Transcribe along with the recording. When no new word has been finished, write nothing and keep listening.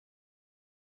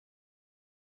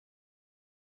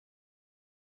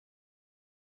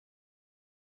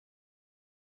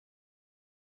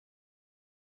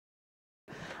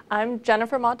I'm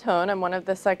Jennifer Mautone. I'm one of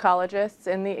the psychologists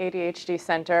in the ADHD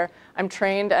Center. I'm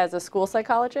trained as a school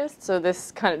psychologist, so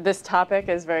this topic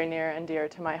is very near and dear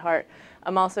to my heart.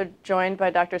 I'm also joined by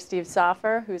Dr. Steve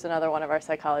Soffer, who's another one of our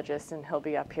psychologists, and he'll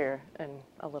be up here in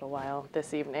a little while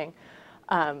this evening.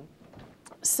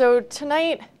 So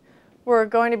tonight, we're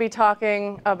going to be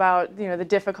talking about the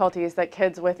difficulties that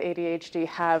kids with ADHD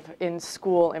have in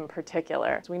school in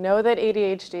particular. We know that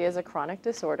ADHD is a chronic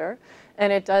disorder,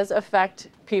 and it does affect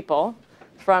people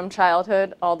from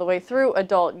childhood all the way through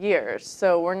adult years.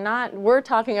 So we're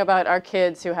talking about our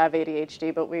kids who have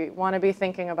ADHD, but we want to be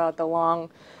thinking about the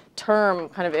long-term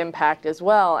kind of impact as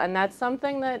well. And that's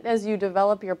something that as you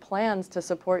develop your plans to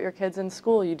support your kids in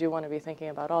school, you do want to be thinking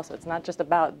about also. It's not just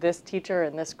about this teacher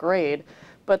and this grade,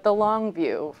 but the long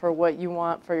view for what you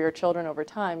want for your children over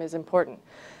time is important.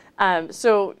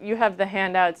 So you have the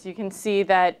handouts. You can see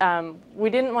that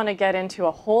we didn't want to get into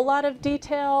a whole lot of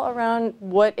detail around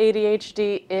what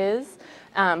ADHD is,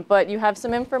 but you have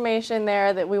some information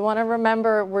there that we want to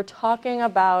remember. We're talking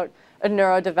about a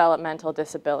neurodevelopmental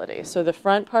disability. So the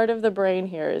front part of the brain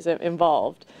here is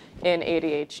involved in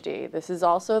ADHD. This is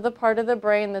also the part of the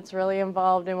brain that's really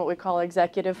involved in what we call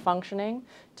executive functioning,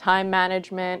 time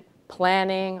management,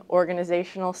 planning,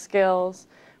 organizational skills.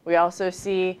 We also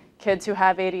see kids who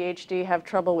have ADHD have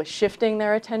trouble with shifting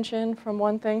their attention from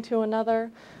one thing to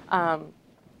another.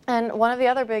 And one of the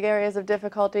other big areas of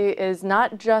difficulty is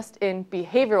not just in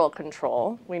behavioral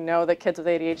control. We know that kids with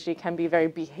ADHD can be very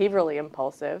behaviorally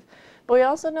impulsive, but we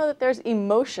also know that there's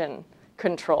emotion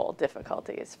control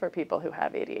difficulties for people who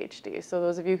have ADHD. So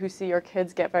those of you who see your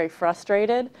kids get very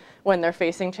frustrated when they're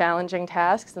facing challenging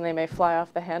tasks and they may fly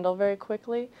off the handle very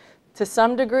quickly, to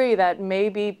some degree that may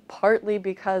be partly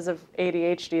because of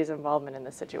ADHD's involvement in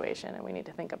the situation, and we need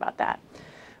to think about that.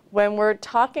 When we're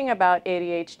talking about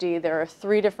ADHD, there are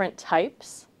 3 different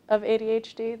types of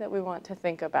ADHD that we want to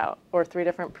think about, or 3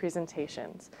 different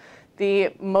presentations.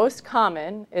 The most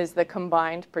common is the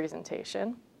combined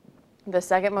presentation. The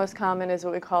second most common is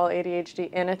what we call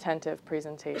ADHD inattentive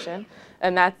presentation,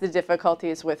 and that's the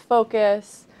difficulties with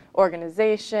focus,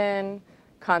 organization,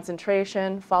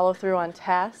 concentration, follow through on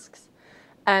tasks.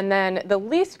 And then the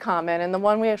least common, and the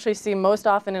one we actually see most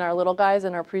often in our little guys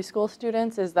and our preschool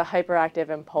students, is the hyperactive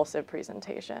impulsive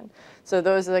presentation. So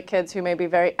those are the kids who may be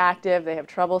very active, they have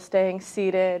trouble staying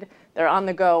seated, they're on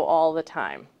the go all the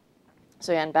time.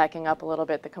 So again, backing up a little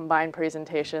bit, the combined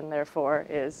presentation, therefore,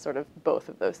 is sort of both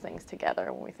of those things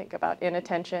together when we think about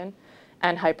inattention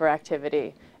and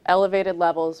hyperactivity. Elevated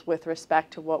levels with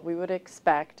respect to what we would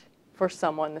expect for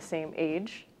someone the same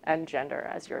age and gender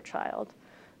as your child,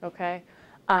 okay?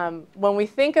 When we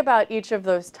think about each of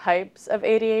those types of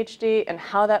ADHD and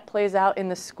how that plays out in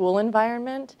the school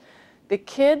environment, the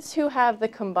kids who have the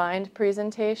combined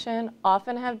presentation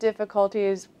often have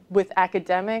difficulties with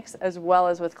academics as well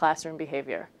as with classroom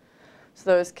behavior. So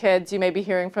those kids, you may be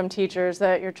hearing from teachers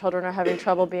that your children are having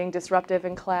trouble being disruptive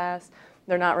in class,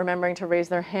 they're not remembering to raise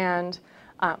their hand,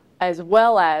 as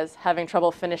well as having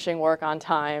trouble finishing work on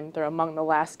time. They're among the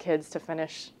last kids to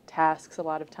finish tasks a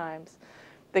lot of times.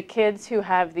 The kids who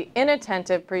have the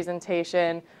inattentive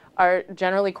presentation are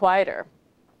generally quieter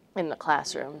in the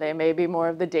classroom. They may be more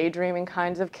of the daydreaming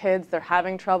kinds of kids. They're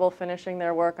having trouble finishing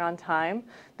their work on time.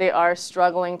 They are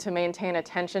struggling to maintain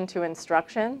attention to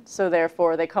instruction, so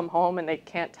therefore they come home and they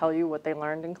can't tell you what they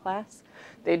learned in class.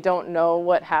 They don't know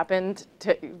what happened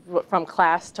from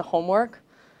class to homework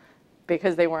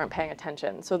because they weren't paying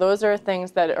attention. So those are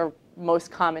things that are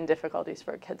most common difficulties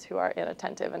for kids who are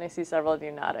inattentive. And I see several of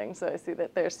you nodding, so I see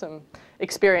that there's some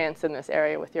experience in this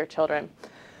area with your children.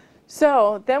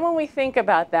 So then when we think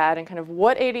about that and kind of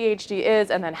what ADHD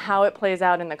is and then how it plays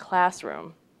out in the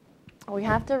classroom, we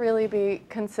have to really be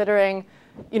considering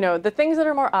the things that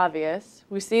are more obvious.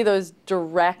 We see those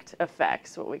direct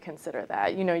effects, what we consider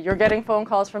that. You're getting phone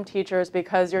calls from teachers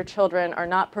because your children are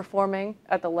not performing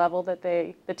at the level that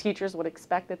the teachers would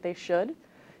expect that they should,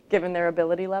 given their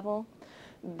ability level.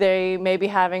 They may be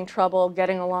having trouble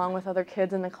getting along with other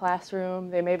kids in the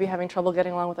classroom. They may be having trouble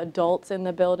getting along with adults in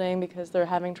the building because they're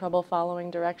having trouble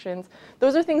following directions.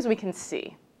 Those are things we can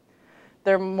see.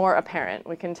 They're more apparent.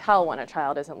 We can tell when a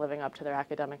child isn't living up to their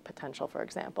academic potential, for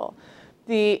example.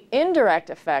 The indirect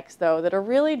effects, though, that are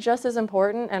really just as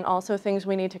important and also things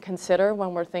we need to consider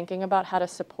when we're thinking about how to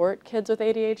support kids with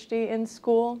ADHD in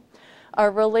school, are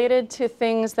related to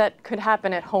things that could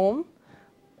happen at home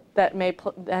that may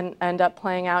then end up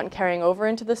playing out and carrying over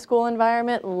into the school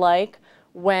environment, like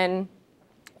when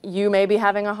you may be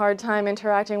having a hard time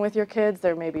interacting with your kids.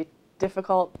 There may be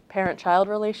difficult parent-child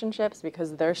relationships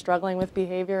because they're struggling with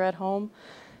behavior at home.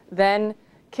 Then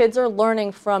Kids are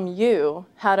learning from you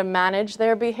how to manage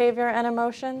their behavior and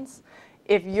emotions.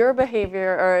 If your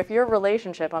behavior, or if your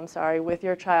relationship, with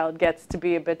your child gets to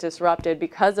be a bit disrupted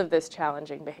because of this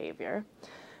challenging behavior,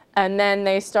 and then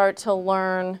they start to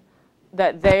learn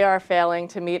that they are failing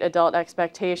to meet adult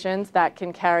expectations, that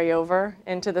can carry over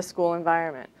into the school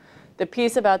environment. The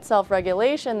piece about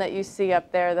self-regulation that you see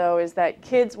up there, though, is that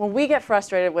kids, when we get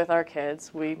frustrated with our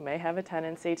kids, we may have a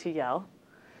tendency to yell,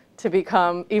 to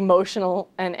become emotional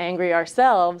and angry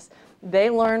ourselves. They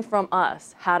learn from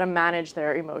us how to manage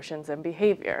their emotions and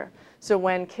behavior. So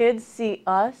when kids see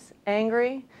us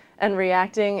angry and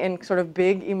reacting in sort of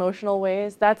big emotional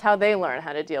ways, that's how they learn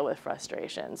how to deal with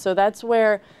frustration. So that's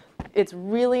where it's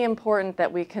really important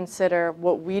that we consider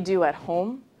what we do at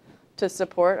home to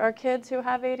support our kids who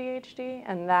have ADHD,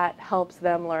 and that helps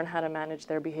them learn how to manage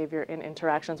their behavior in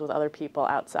interactions with other people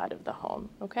outside of the home,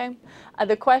 okay?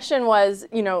 The question was,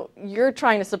 you're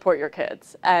trying to support your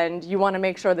kids, and you want to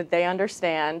make sure that they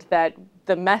understand that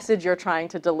the message you're trying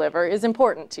to deliver is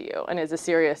important to you and is a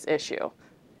serious issue,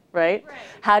 right?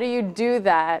 How do you do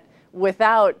that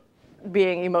without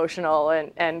being emotional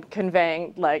and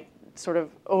conveying sort of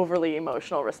overly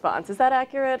emotional response? Is that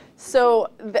accurate?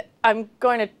 So I'm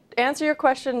going to answer your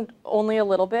question only a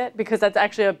little bit, because that's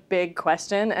actually a big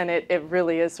question, and it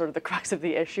really is sort of the crux of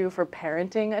the issue for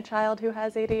parenting a child who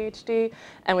has ADHD,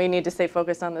 and we need to stay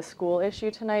focused on the school issue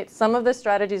tonight. Some of the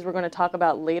strategies we're going to talk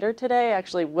about later today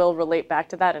actually will relate back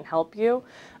to that and help you.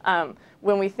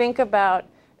 When we think about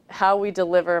how we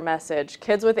deliver a message,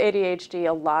 kids with ADHD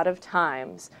a lot of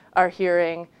times are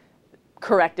hearing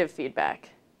corrective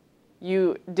feedback.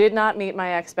 You did not meet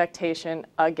my expectation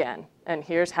again, and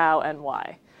here's how and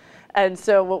why. And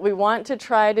so what we want to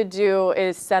try to do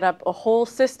is set up a whole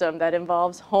system that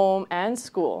involves home and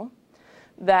school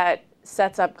that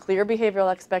sets up clear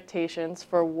behavioral expectations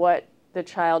for what the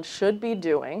child should be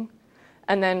doing,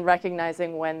 and then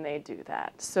recognizing when they do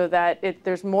that, so that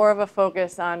there's more of a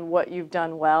focus on what you've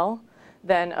done well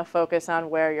than a focus on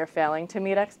where you're failing to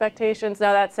meet expectations.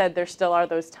 Now, that said, there still are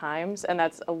those times, and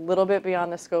that's a little bit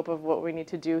beyond the scope of what we need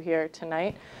to do here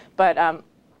tonight. But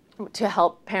to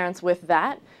help parents with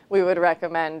that, we would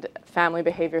recommend family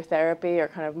behavior therapy or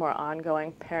kind of more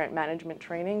ongoing parent management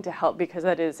training to help, because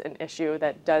that is an issue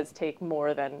that does take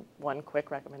more than one quick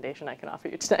recommendation I can offer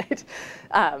you tonight.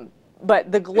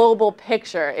 But the global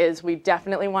picture is we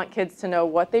definitely want kids to know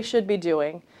what they should be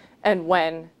doing and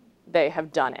when they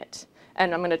have done it.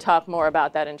 And I'm going to talk more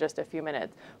about that in just a few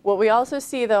minutes. What we also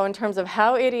see, though, in terms of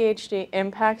how ADHD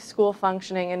impacts school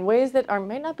functioning in ways that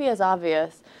may not be as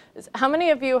obvious, is how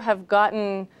many of you have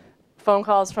gotten phone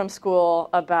calls from school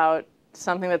about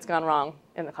something that's gone wrong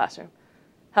in the classroom?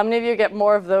 How many of you get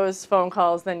more of those phone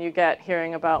calls than you get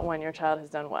hearing about when your child has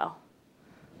done well?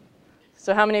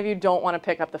 So how many of you don't want to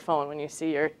pick up the phone when you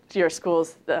see your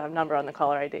school's number on the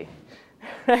caller ID?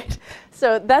 Right?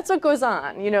 So that's what goes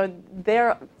on.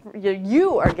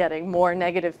 You are getting more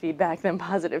negative feedback than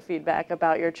positive feedback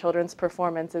about your children's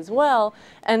performance as well.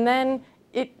 And then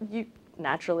you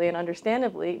naturally and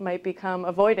understandably might become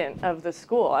avoidant of the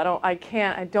school. I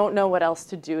don't know what else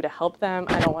to do to help them.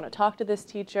 I don't want to talk to this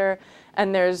teacher.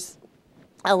 And there's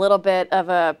a little bit of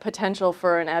a potential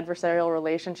for an adversarial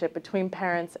relationship between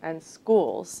parents and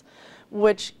schools,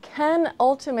 which can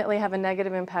ultimately have a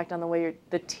negative impact on the way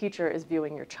the teacher is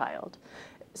viewing your child.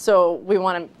 So we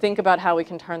want to think about how we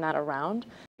can turn that around.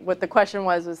 What the question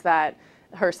was that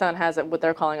her son has what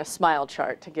they're calling a smile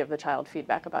chart to give the child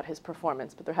feedback about his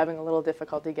performance, but they're having a little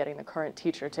difficulty getting the current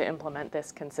teacher to implement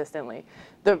this consistently.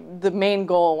 The main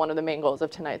goal, one of the main goals of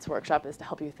tonight's workshop, is to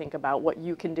help you think about what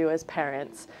you can do as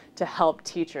parents to help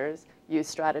teachers use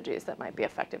strategies that might be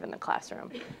effective in the classroom.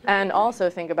 And also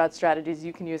think about strategies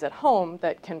you can use at home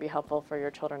that can be helpful for your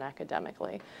children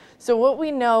academically. So what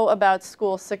we know about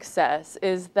school success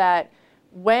is that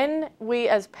when we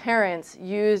as parents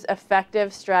use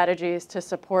effective strategies to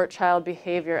support child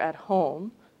behavior at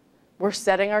home, we're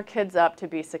setting our kids up to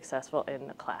be successful in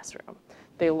the classroom.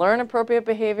 They learn appropriate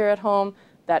behavior at home.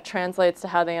 That translates to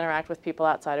how they interact with people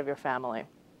outside of your family.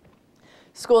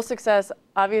 School success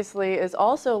obviously is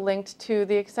also linked to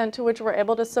the extent to which we're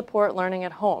able to support learning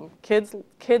at home. Kids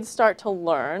start to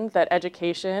learn that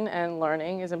education and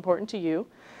learning is important to you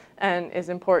and is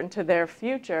important to their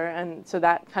future, and so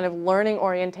that kind of learning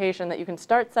orientation that you can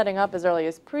start setting up as early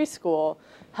as preschool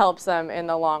helps them in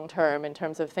the long term in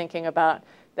terms of thinking about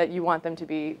that you want them to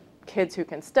be kids who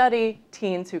can study,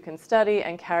 teens who can study,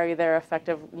 and carry their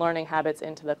effective learning habits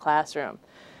into the classroom.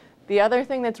 The other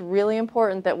thing that's really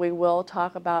important that we will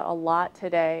talk about a lot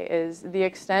today is the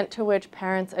extent to which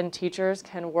parents and teachers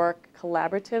can work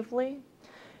collaboratively.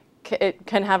 it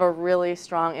can have a really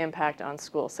strong impact on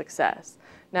school success.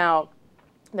 Now,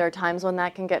 there are times when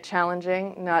that can get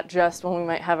challenging, not just when we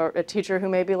might have a teacher who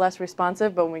may be less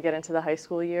responsive, but when we get into the high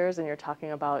school years and you're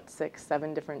talking about 6,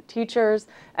 7 different teachers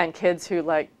and kids who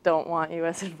don't want you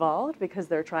as involved because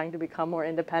they're trying to become more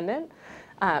independent.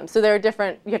 So there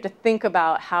are you have to think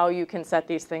about how you can set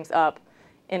these things up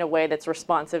in a way that's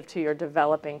responsive to your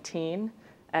developing teen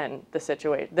and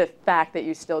the fact that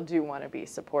you still do want to be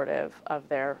supportive of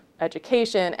their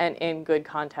education and in good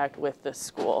contact with the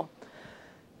school.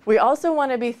 We also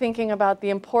want to be thinking about the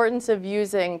importance of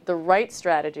using the right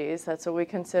strategies. That's what we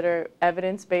consider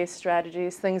evidence-based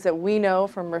strategies, things that we know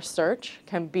from research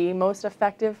can be most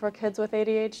effective for kids with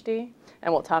ADHD,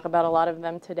 and we'll talk about a lot of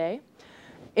them today.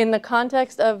 In the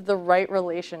context of the right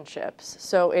relationships,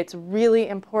 so it's really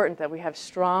important that we have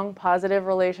strong, positive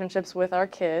relationships with our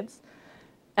kids,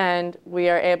 and we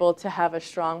are able to have a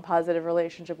strong, positive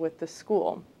relationship with the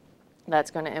school.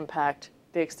 That's going to impact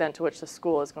the extent to which the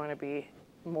school is going to be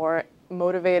more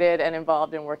motivated and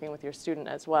involved in working with your student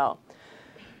as well.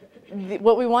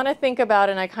 What we want to think about,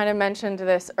 and I kind of mentioned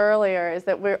this earlier, is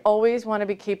that we always want to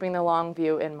be keeping the long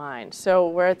view in mind. So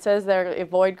where it says there,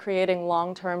 avoid creating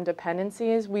long-term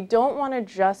dependencies, we don't want to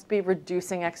just be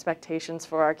reducing expectations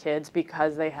for our kids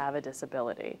because they have a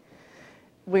disability.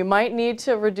 We might need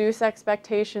to reduce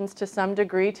expectations to some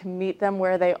degree to meet them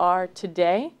where they are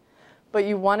today, but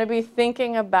you want to be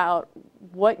thinking about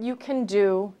what you can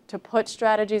do to put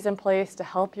strategies in place to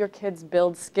help your kids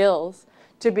build skills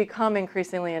to become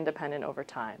increasingly independent over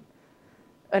time.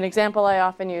 An example I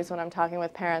often use when I'm talking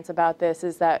with parents about this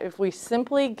is that if we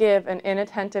simply give an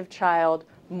inattentive child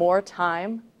more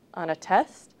time on a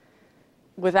test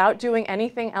without doing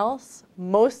anything else,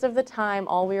 most of the time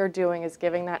all we are doing is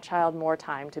giving that child more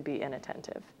time to be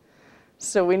inattentive.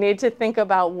 So we need to think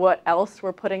about what else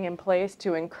we're putting in place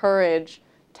to encourage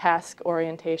task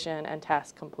orientation and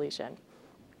task completion.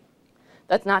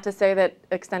 That's not to say that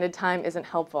extended time isn't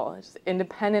helpful. It's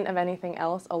independent of anything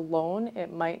else alone,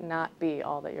 it might not be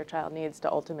all that your child needs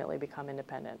to ultimately become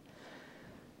independent.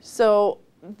 So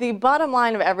the bottom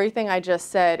line of everything I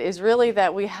just said is really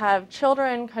that we have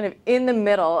children kind of in the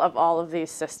middle of all of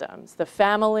these systems. The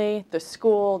family, the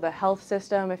school, the health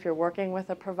system, if you're working with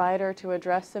a provider to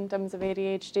address symptoms of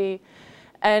ADHD.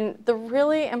 And the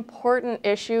really important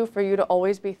issue for you to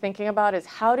always be thinking about is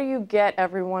how do you get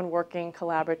everyone working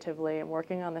collaboratively and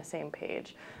working on the same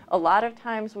page? A lot of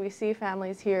times we see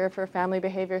families here for family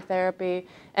behavior therapy,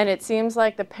 and it seems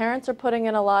like the parents are putting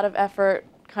in a lot of effort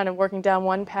kind of working down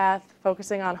one path,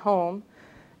 focusing on home,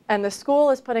 and the school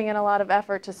is putting in a lot of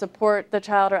effort to support the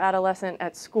child or adolescent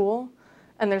at school,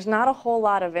 and there's not a whole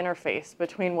lot of interface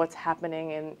between what's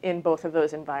happening in both of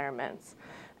those environments.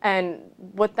 And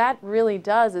what that really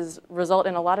does is result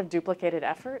in a lot of duplicated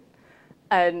effort.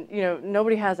 And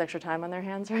nobody has extra time on their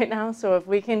hands right now, so if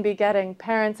we can be getting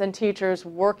parents and teachers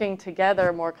working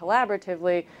together more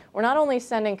collaboratively, we're not only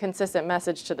sending consistent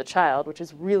message to the child, which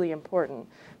is really important,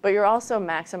 but you're also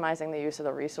maximizing the use of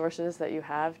the resources that you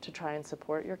have to try and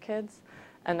support your kids.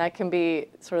 And that can be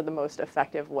sort of the most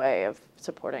effective way of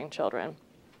supporting children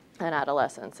and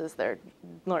adolescents as they're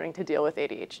learning to deal with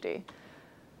ADHD.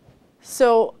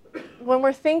 So when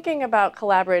we're thinking about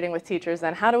collaborating with teachers,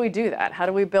 then how do we do that? How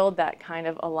do we build that kind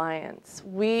of alliance?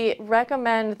 We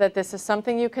recommend that this is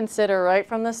something you consider right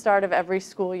from the start of every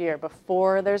school year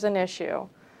before there's an issue.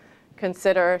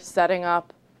 Consider setting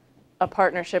up a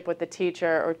partnership with the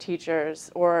teacher or teachers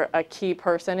or a key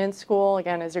person in school.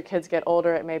 Again, as your kids get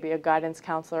older, it may be a guidance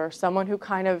counselor or someone who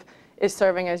kind of is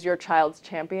serving as your child's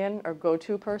champion or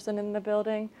go-to person in the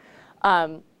building.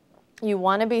 You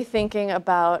want to be thinking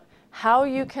about how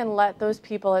you can let those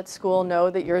people at school know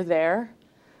that you're there,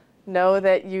 know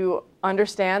that you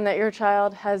understand that your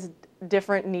child has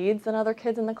different needs than other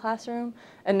kids in the classroom,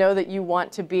 and know that you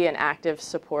want to be an active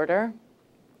supporter.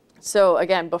 So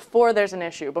again, before there's an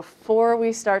issue, before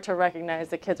we start to recognize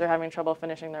that kids are having trouble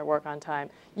finishing their work on time,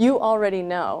 you already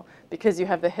know because you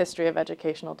have the history of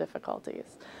educational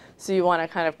difficulties. So you want to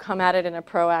kind of come at it in a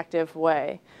proactive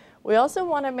way. We also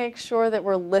want to make sure that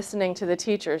we're listening to the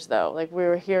teachers, though. Like we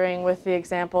were hearing with the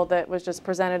example that was just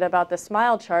presented about the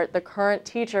SMILE chart, the current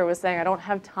teacher was saying, I don't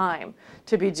have time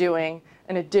to be doing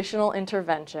an additional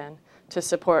intervention to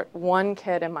support one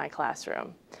kid in my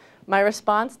classroom. My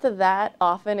response to that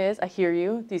often is, I hear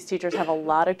you, these teachers have a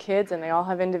lot of kids and they all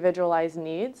have individualized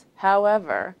needs.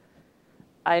 However,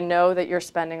 I know that you're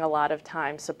spending a lot of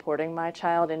time supporting my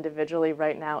child individually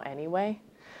right now anyway.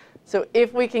 So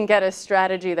if we can get a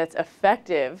strategy that's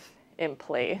effective in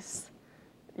place,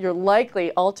 you're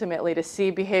likely ultimately to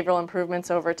see behavioral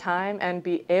improvements over time and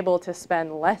be able to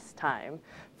spend less time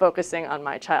focusing on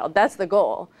my child. That's the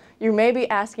goal. You may be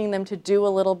asking them to do a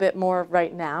little bit more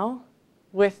right now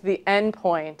with the end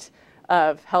point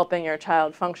of helping your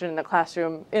child function in the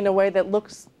classroom in a way that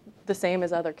looks the same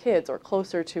as other kids or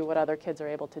closer to what other kids are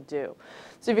able to do.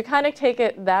 So if you kind of take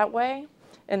it that way,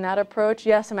 in that approach,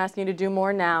 yes, I'm asking you to do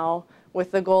more now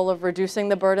with the goal of reducing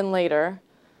the burden later,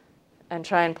 and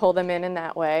try and pull them in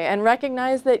that way, and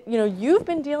recognize that you've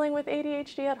been dealing with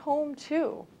ADHD at home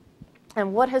too.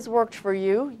 And what has worked for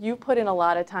you? You put in a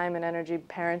lot of time and energy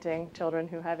parenting children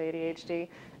who have ADHD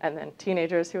and then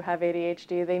teenagers who have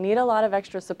ADHD. They need a lot of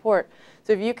extra support.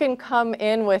 So if you can come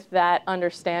in with that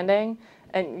understanding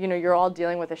and you're all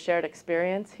dealing with a shared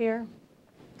experience here,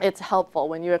 it's helpful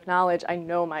when you acknowledge, I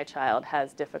know my child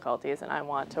has difficulties and I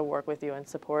want to work with you and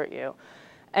support you.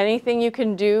 Anything you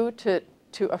can do to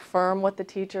affirm what the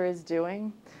teacher is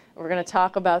doing. We're going to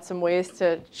talk about some ways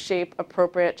to shape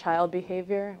appropriate child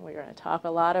behavior. We're going to talk a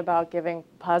lot about giving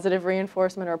positive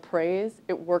reinforcement or praise.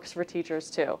 It works for teachers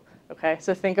too. Okay,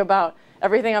 so think about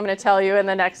everything I'm going to tell you in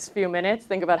the next few minutes.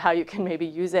 Think about how you can maybe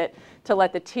use it to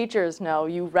let the teachers know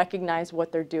you recognize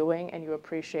what they're doing and you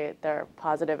appreciate their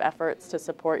positive efforts to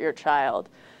support your child.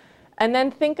 And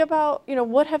then think about,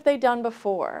 what have they done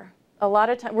before? A lot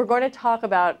of time, we're going to talk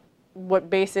about what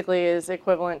basically is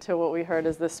equivalent to what we heard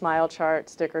as the smile chart,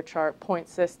 sticker chart, point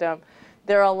system.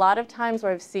 There are a lot of times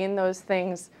where I've seen those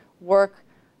things work,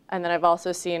 and then I've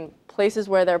also seen places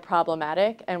where they're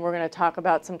problematic, and we're going to talk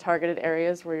about some targeted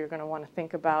areas where you're going to want to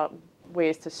think about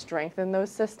ways to strengthen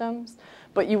those systems.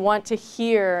 But you want to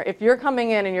hear, if you're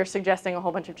coming in and you're suggesting a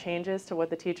whole bunch of changes to what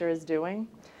the teacher is doing,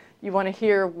 you want to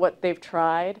hear what they've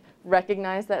tried,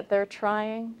 recognize that they're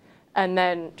trying, and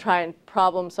then try and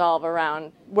problem solve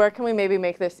around where can we maybe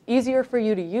make this easier for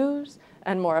you to use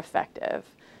and more effective.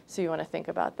 So you want to think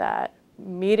about that.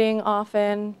 Meeting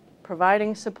often,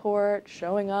 providing support,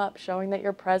 showing up, showing that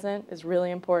you're present is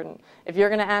really important. If you're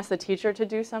going to ask the teacher to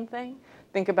do something,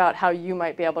 think about how you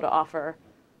might be able to offer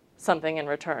something in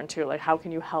return too. Like how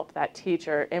can you help that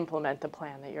teacher implement the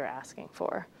plan that you're asking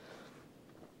for?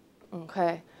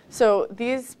 Okay, so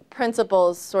these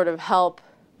principles sort of help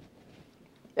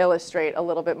illustrate a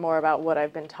little bit more about what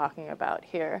I've been talking about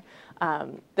here.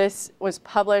 This was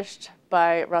published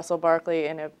by Russell Barkley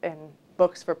in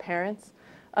books for parents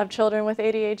of children with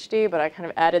ADHD, but I kind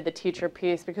of added the teacher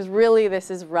piece because really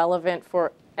this is relevant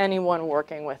for anyone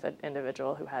working with an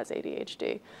individual who has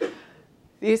ADHD.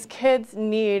 These kids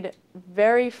need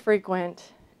very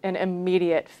frequent and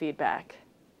immediate feedback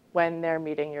when they're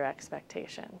meeting your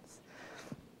expectations.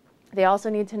 They also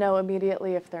need to know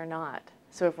immediately if they're not.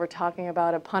 So if we're talking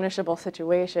about a punishable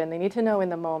situation, they need to know in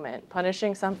the moment.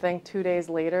 Punishing something 2 days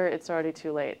later, it's already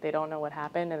too late. They don't know what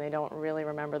happened and they don't really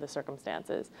remember the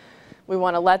circumstances. We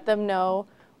want to let them know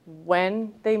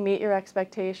when they meet your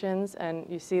expectations, and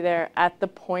you see there at the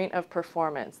point of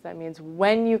performance. That means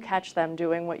when you catch them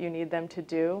doing what you need them to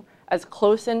do, as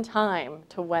close in time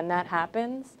to when that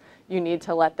happens, you need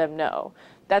to let them know.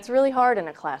 That's really hard in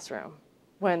a classroom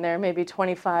when there may be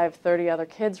 25, 30 other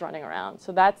kids running around.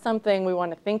 So that's something we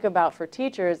want to think about for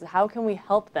teachers. How can we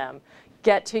help them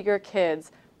get to your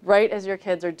kids right as your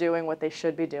kids are doing what they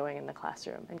should be doing in the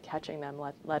classroom and catching them,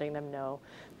 letting them know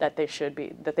that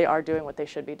they are doing what they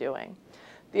should be doing.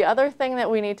 The other thing that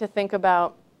we need to think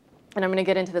about, and I'm going to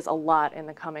get into this a lot in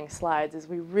the coming slides, is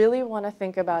we really want to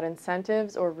think about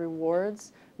incentives or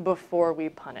rewards before we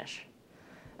punish.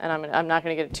 And I'm not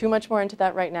going to get too much more into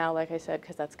that right now, like I said,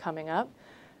 because that's coming up.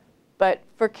 But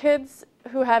for kids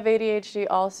who have ADHD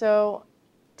also,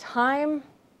 time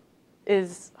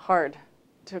is hard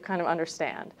to kind of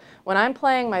understand. When I'm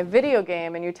playing my video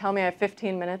game and you tell me I have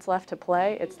 15 minutes left to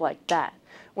play, it's like that.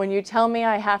 When you tell me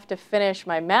I have to finish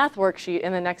my math worksheet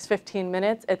in the next 15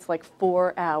 minutes, it's like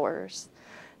 4 hours.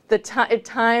 The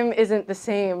time isn't the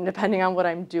same depending on what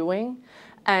I'm doing.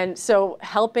 And so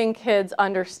helping kids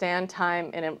understand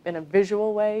time in a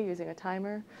visual way using a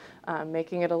timer,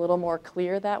 making it a little more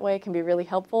clear that way can be really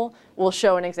helpful. We'll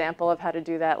show an example of how to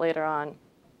do that later on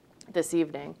this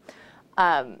evening.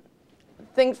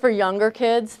 Think for younger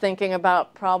kids, thinking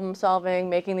about problem solving,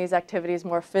 making these activities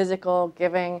more physical,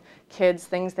 giving kids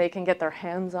things they can get their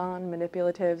hands on,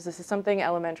 manipulatives. This is something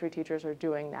elementary teachers are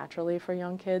doing naturally for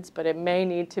young kids, but it may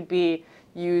need to be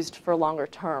used for longer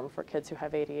term for kids who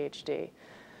have ADHD.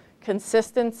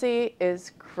 Consistency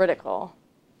is critical.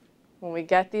 When we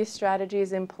get these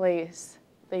strategies in place,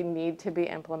 they need to be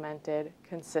implemented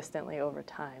consistently over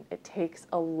time. It takes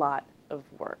a lot of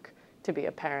work to be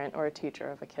a parent or a teacher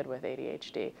of a kid with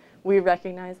ADHD. We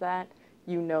recognize that,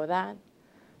 you know that,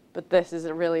 but this is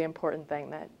a really important thing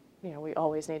that we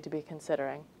always need to be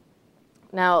considering.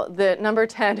 Now, the number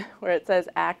 10, where it says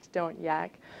act, don't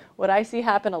yak, what I see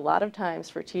happen a lot of times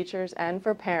for teachers and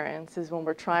for parents is when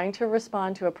we're trying to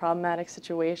respond to a problematic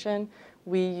situation,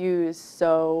 we use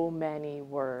so many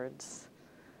words.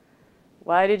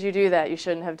 Why did you do that? You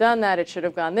shouldn't have done that. It should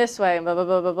have gone this way, and blah, blah,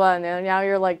 blah, blah, blah. And now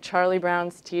you're like Charlie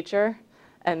Brown's teacher,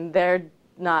 and they're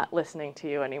not listening to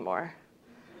you anymore.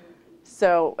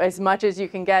 So as much as you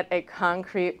can get a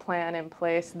concrete plan in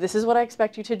place, this is what I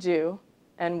expect you to do,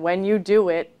 and when you do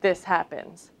it, this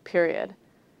happens, period.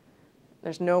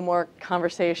 There's no more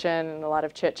conversation and a lot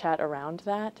of chit-chat around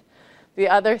that. The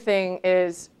other thing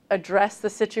is address the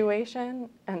situation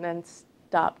and then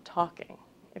stop talking.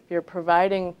 If you're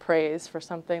providing praise for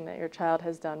something that your child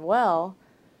has done well,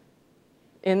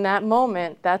 in that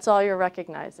moment, that's all you're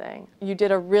recognizing. You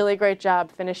did a really great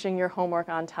job finishing your homework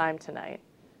on time tonight,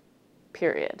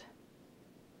 period.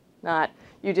 Not,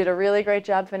 you did a really great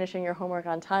job finishing your homework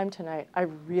on time tonight. I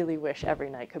really wish every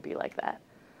night could be like that.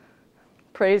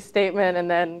 Praise statement and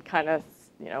then kind of,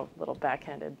 little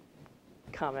backhanded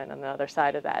comment on the other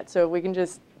side of that. So we can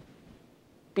just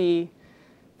be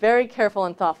very careful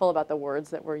and thoughtful about the words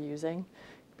that we're using,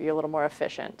 be a little more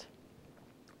efficient.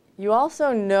 You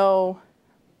also know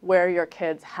where your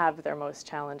kids have their most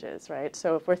challenges, right?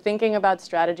 So if we're thinking about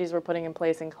strategies we're putting in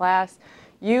place in class,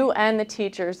 you and the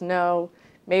teachers know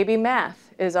maybe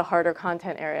math is a harder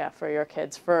content area for your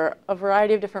kids for a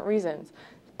variety of different reasons.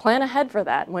 Plan ahead for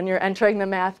that. When you're entering the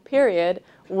math period,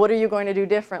 what are you going to do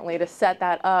differently to set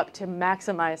that up to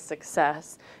maximize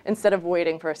success instead of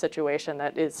waiting for a situation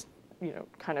that is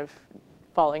kind of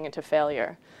falling into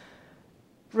failure.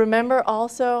 Remember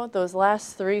also those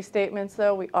last 3 statements,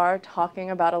 though, we are talking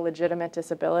about a legitimate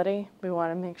disability. We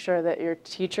want to make sure that your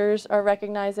teachers are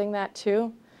recognizing that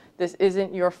too. This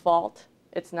isn't your fault.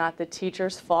 It's not the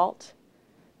teacher's fault.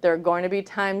 There are going to be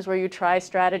times where you try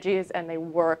strategies and they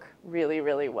work really,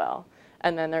 really well.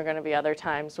 And then there are going to be other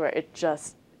times where it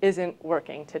just isn't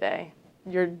working today.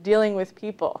 You're dealing with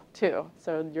people too.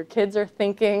 So your kids are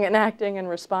thinking and acting and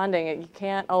responding. You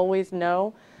can't always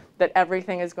know that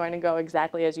everything is going to go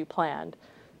exactly as you planned.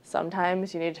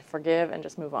 Sometimes you need to forgive and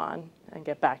just move on and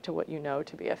get back to what you know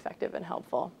to be effective and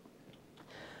helpful.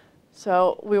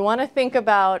 So we want to think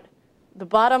about, the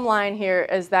bottom line here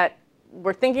is that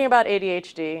we're thinking about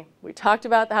ADHD. We talked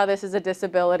about how this is a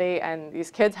disability and these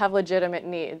kids have legitimate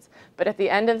needs. But at the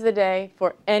end of the day,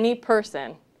 for any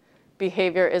person,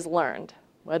 behavior is learned,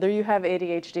 whether you have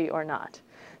ADHD or not.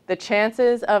 The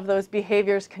chances of those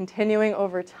behaviors continuing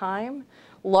over time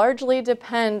largely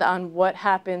depend on what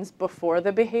happens before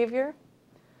the behavior,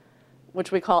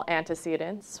 which we call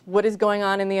antecedents, what is going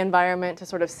on in the environment to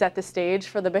sort of set the stage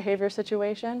for the behavior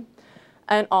situation,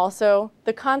 and also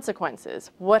the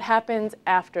consequences, what happens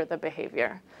after the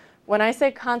behavior. When I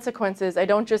say consequences, I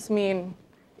don't just mean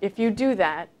if you do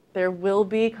that, there will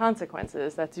be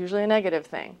consequences. That's usually a negative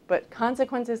thing. But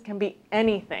consequences can be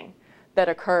anything that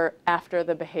occur after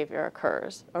the behavior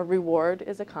occurs. A reward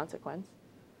is a consequence.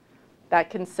 That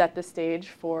can set the stage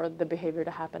for the behavior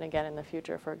to happen again in the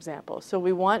future, for example. So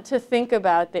we want to think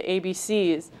about the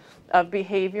ABCs of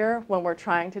behavior when we're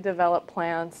trying to develop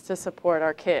plans to support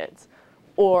our kids,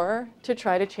 or to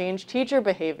try to change teacher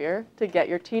behavior to get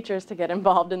your teachers to get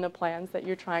involved in the plans that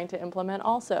you're trying to implement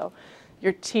also.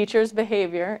 Your teacher's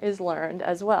behavior is learned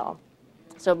as well.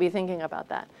 So be thinking about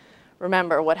that.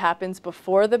 Remember, what happens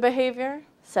before the behavior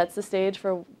sets the stage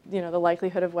for the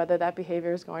likelihood of whether that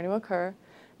behavior is going to occur.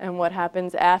 And what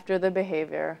happens after the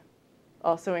behavior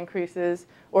also increases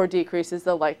or decreases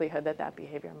the likelihood that that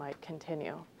behavior might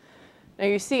continue. Now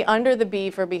you see under the B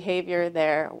for behavior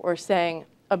there, we're saying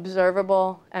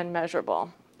observable and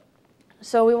measurable.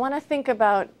 So we want to think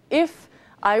about, if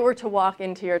I were to walk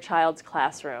into your child's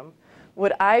classroom,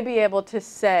 would I be able to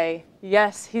say,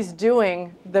 yes, he's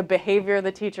doing the behavior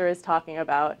the teacher is talking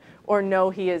about, or no,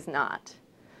 he is not?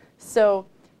 So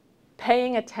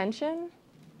paying attention,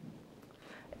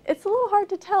 it's a little hard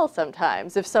to tell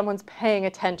sometimes if someone's paying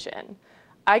attention.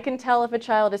 I can tell if a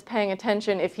child is paying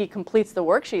attention if he completes the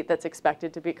worksheet that's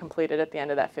expected to be completed at the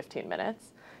end of that 15 minutes.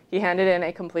 He handed in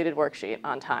a completed worksheet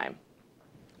on time.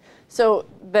 So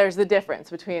there's the difference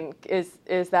between, is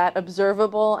that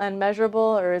observable and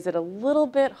measurable, or is it a little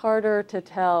bit harder to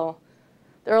tell?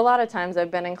 There are a lot of times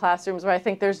I've been in classrooms where I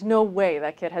think there's no way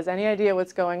that kid has any idea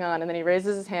what's going on, and then he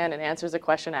raises his hand and answers a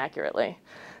question accurately.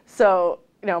 So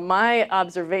my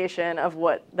observation of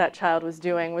what that child was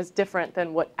doing was different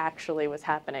than what actually was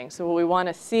happening. So what we want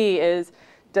to see is,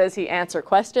 does he answer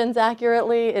questions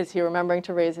accurately? Is he remembering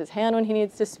to raise his hand when he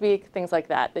needs to speak? Things like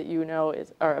that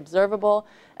are observable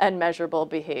and measurable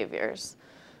behaviors.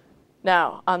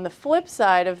 Now, on the flip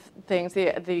side of things,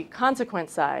 the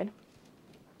consequence side,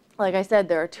 like I said,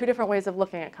 there are two different ways of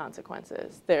looking at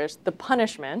consequences. There's the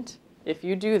punishment. If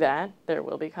you do that, there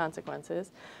will be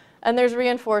consequences. And there's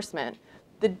reinforcement.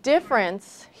 The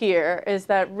difference here is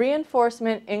that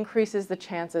reinforcement increases the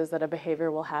chances that a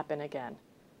behavior will happen again.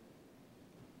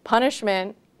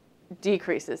 Punishment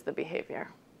decreases the behavior.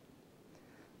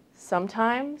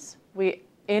 Sometimes we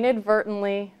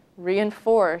inadvertently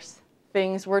reinforce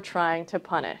things we're trying to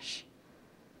punish.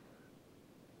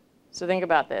 So think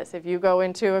about this. If you go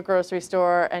into a grocery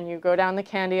store and you go down the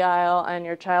candy aisle and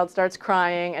your child starts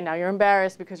crying and now you're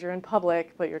embarrassed because you're in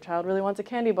public, but your child really wants a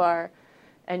candy bar,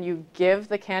 and you give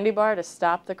the candy bar to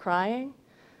stop the crying,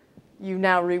 you've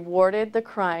now rewarded the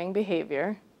crying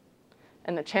behavior.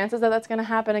 And the chances that that's going to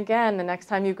happen again the next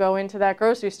time you go into that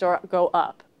grocery store go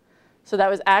up. So that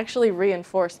was actually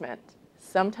reinforcement.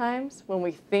 Sometimes when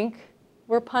we think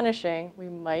we're punishing, we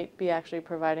might be actually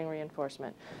providing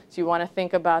reinforcement. So you want to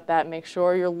think about that. Make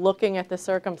sure you're looking at the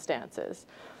circumstances.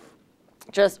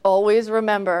 Just always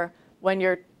remember, when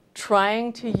you're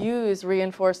trying to use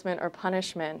reinforcement or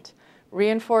punishment,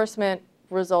 reinforcement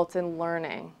results in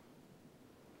learning.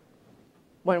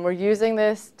 When we're using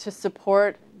this to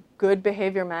support good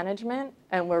behavior management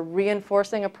and we're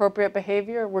reinforcing appropriate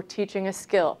behavior, we're teaching a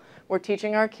skill. We're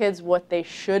teaching our kids what they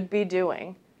should be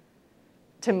doing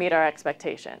to meet our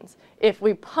expectations. If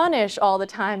we punish all the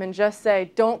time and just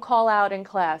say, don't call out in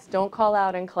class, don't call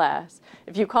out in class.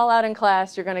 If you call out in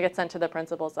class, you're going to get sent to the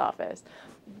principal's office.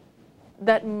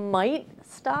 That might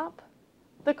stop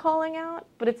the calling out,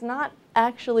 but it's not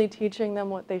actually teaching them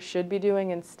what they should be doing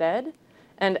instead.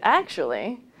 And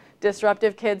actually,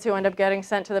 disruptive kids who end up getting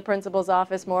sent to the principal's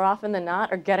office more often than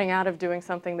not are getting out of doing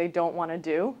something they don't want to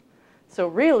do. So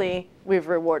really, we've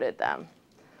rewarded them.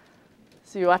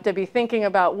 So you have to be thinking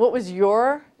about what was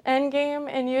your end game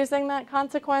in using that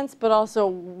consequence, but also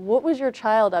what was your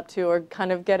child up to or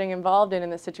kind of getting involved in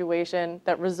the situation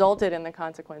that resulted in the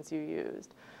consequence you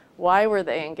used? Why were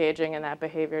they engaging in that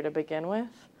behavior to begin with?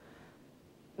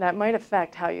 That might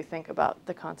affect how you think about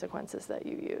the consequences that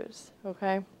you use,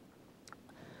 okay?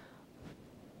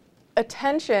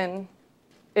 Attention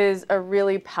is a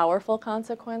really powerful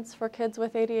consequence for kids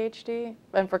with ADHD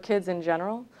and for kids in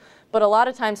general. But a lot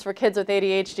of times for kids with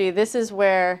ADHD, this is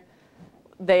where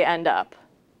they end up.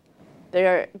 They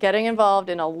are getting involved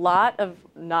in a lot of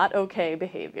not okay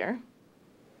behavior,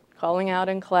 calling out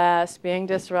in class, being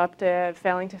disruptive,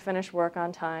 failing to finish work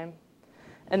on time.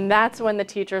 And that's when the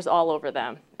teacher's all over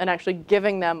them and actually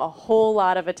giving them a whole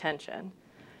lot of attention.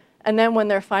 And then when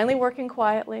they're finally working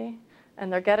quietly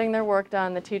and they're getting their work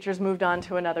done, the teacher's moved on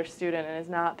to another student and is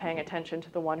not paying attention to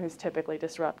the one who's typically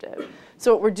disruptive.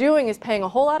 So what we're doing is paying a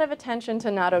whole lot of attention to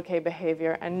not okay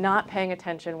behavior and not paying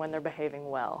attention when they're behaving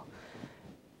well.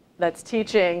 That's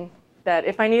teaching that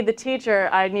if I need the teacher,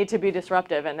 I need to be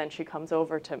disruptive, and then she comes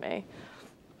over to me.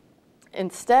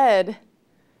 Instead,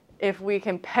 if we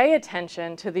can pay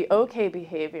attention to the okay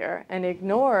behavior and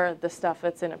ignore the stuff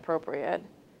that's inappropriate,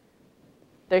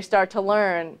 they start to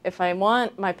learn, if I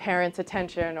want my parents'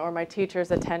 attention or my teacher's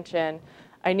attention,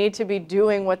 I need to be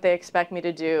doing what they expect me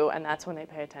to do, and that's when they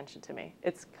pay attention to me.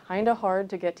 It's kind of hard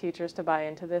to get teachers to buy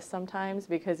into this sometimes,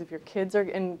 because if your kids are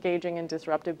engaging in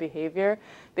disruptive behavior,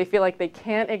 they feel like they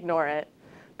can't ignore it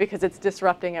because it's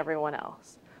disrupting everyone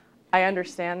else. I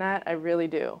understand that, I really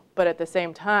do. But at the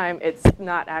same time, it's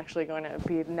not actually going to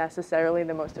be necessarily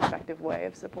the most effective way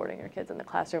of supporting your kids in the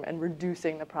classroom and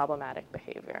reducing the problematic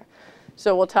behavior.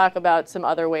 So we'll talk about some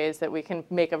other ways that we can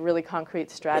make a really concrete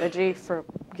strategy for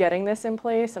getting this in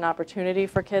place, an opportunity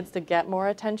for kids to get more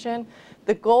attention.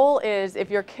 The goal is, if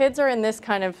your kids are in this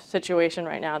kind of situation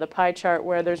right now, the pie chart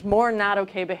where there's more not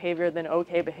okay behavior than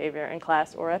okay behavior in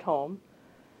class or at home,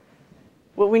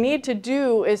 what we need to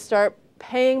do is start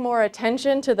paying more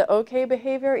attention to the okay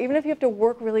behavior, even if you have to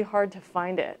work really hard to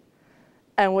find it.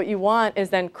 And what you want is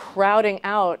then crowding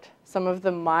out some of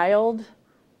the mild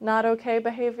not okay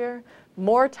behavior.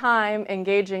 More time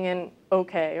engaging in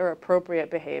okay or appropriate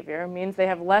behavior means they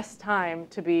have less time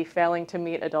to be failing to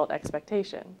meet adult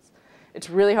expectations. It's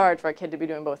really hard for a kid to be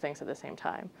doing both things at the same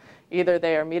time. Either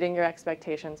they are meeting your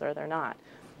expectations or they're not.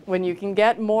 When you can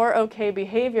get more okay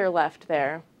behavior left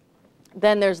there,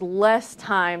 then there's less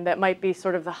time that might be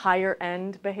sort of the higher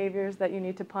end behaviors that you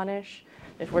need to punish.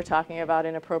 If we're talking about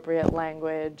inappropriate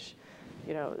language,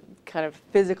 you know, kind of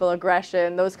physical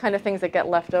aggression, those kind of things that get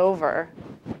left over.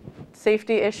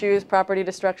 Safety issues, property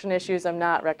destruction issues, I'm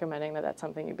not recommending that that's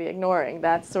something you'd be ignoring.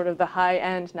 That's sort of the high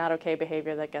end, not okay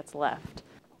behavior that gets left.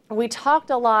 We talked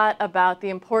a lot about the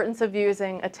importance of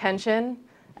using attention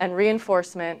and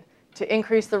reinforcement to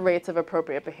increase the rates of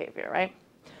appropriate behavior, right?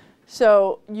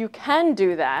 So you can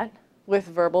do that with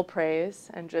verbal praise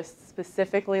and just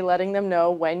specifically letting them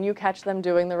know when you catch them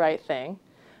doing the right thing.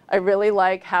 I really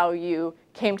like how you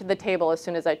came to the table as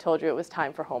soon as I told you it was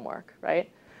time for homework, right?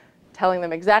 Telling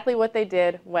them exactly what they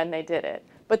did when they did it.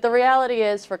 But the reality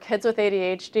is, for kids with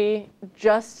ADHD,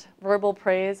 just verbal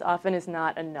praise often is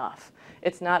not enough.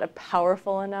 It's not a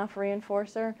powerful enough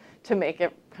reinforcer to make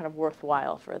it kind of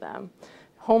worthwhile for them.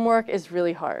 Homework is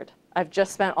really hard. I've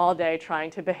just spent all day trying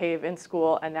to behave in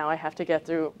school, and now I have to get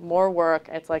through more work.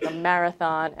 It's like a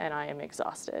marathon, and I am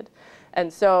exhausted.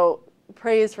 And so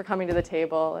praise for coming to the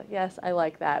table, yes, I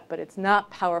like that, but it's not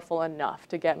powerful enough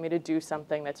to get me to do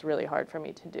something that's really hard for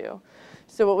me to do.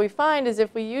 So what we find is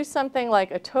if we use something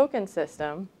like a token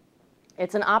system,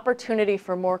 it's an opportunity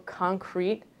for more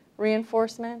concrete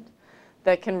reinforcement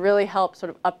that can really help sort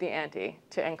of up the ante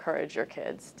to encourage your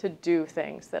kids to do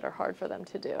things that are hard for them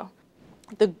to do.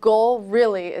 The goal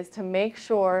really is to make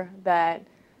sure that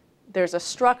there's a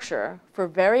structure for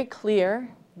very clear,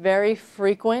 very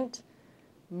frequent,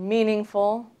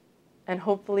 meaningful, and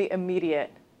hopefully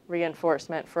immediate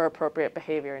reinforcement for appropriate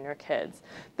behavior in your kids.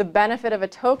 The benefit of a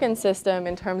token system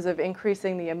in terms of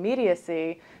increasing the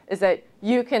immediacy is that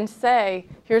you can say,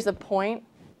 here's a point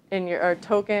in your, or a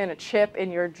token, a chip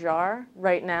in your jar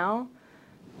right now.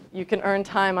 You can earn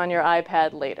time on your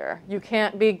iPad later. You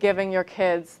can't be giving your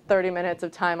kids 30 minutes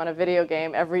of time on a video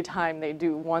game every time they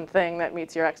do one thing that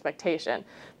meets your expectation.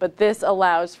 But this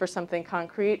allows for something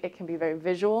concrete. It can be very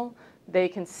visual. They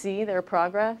can see their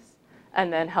progress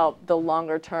and then help the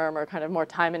longer term or kind of more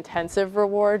time-intensive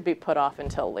reward be put off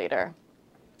until later.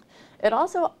 It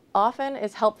also often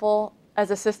is helpful as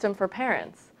a system for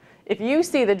parents. If you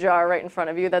see the jar right in front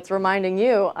of you that's reminding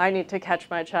you, I need to catch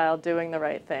my child doing the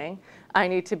right thing, I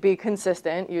need to be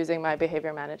consistent using my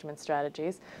behavior management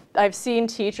strategies. I've seen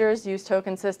teachers use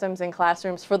token systems in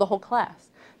classrooms for the whole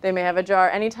class. They may have a jar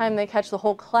anytime they catch the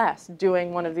whole class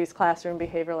doing one of these classroom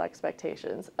behavioral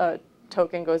expectations. A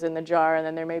token goes in the jar, and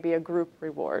then there may be a group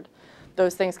reward.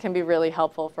 Those things can be really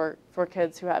helpful for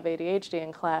kids who have ADHD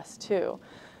in class too.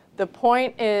 The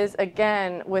point is,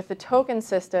 again, with the token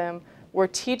system, we're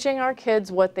teaching our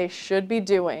kids what they should be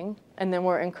doing, and then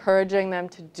we're encouraging them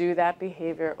to do that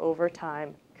behavior over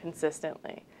time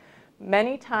consistently.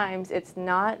 Many times, it's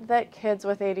not that kids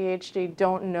with ADHD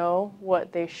don't know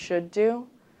what they should do.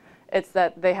 It's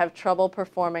that they have trouble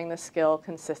performing the skill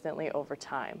consistently over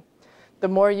time. The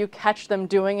more you catch them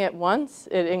doing it once,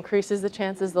 it increases the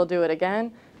chances they'll do it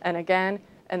again and again.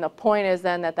 And the point is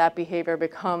then that that behavior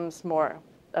becomes more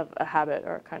of a habit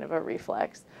or kind of a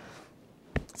reflex.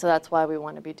 So that's why we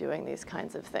want to be doing these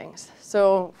kinds of things.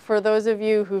 So for those of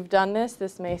you who've done this,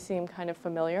 this may seem kind of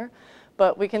familiar,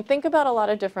 but we can think about a lot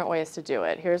of different ways to do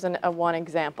it. Here's one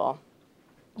example.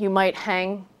 You might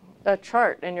hang a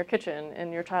chart in your kitchen,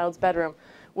 in your child's bedroom,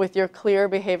 with your clear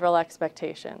behavioral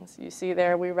expectations. You see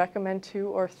there, we recommend 2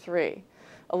 or 3.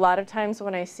 A lot of times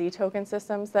when I see token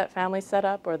systems that families set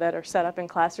up or that are set up in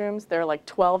classrooms, there are like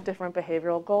 12 different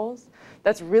behavioral goals.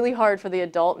 That's really hard for the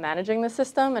adult managing the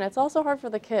system, and it's also hard for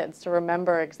the kids to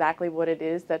remember exactly what it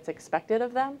is that's expected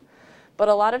of them. But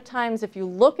a lot of times if you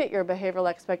look at your behavioral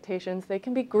expectations, they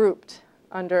can be grouped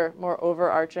under more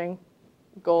overarching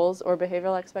goals or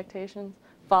behavioral expectations.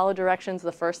 Follow directions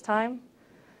the first time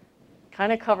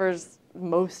kind of covers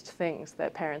most things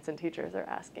that parents and teachers are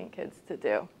asking kids to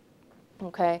do.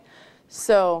 Okay,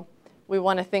 so we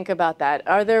want to think about that.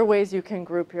 Are there ways you can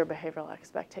group your behavioral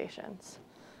expectations?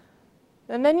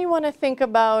 And then you want to think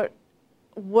about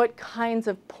what kinds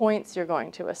of points you're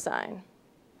going to assign.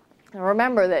 And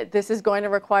remember that this is going to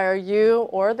require you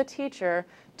or the teacher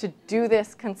to do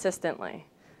this consistently.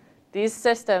 These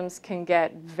systems can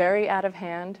get very out of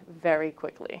hand very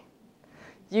quickly.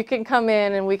 You can come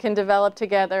in and we can develop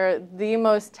together the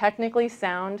most technically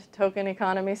sound token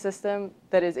economy system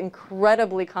that is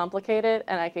incredibly complicated,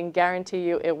 and I can guarantee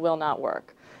you it will not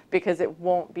work because it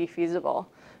won't be feasible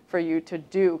for you to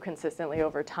do consistently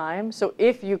over time. So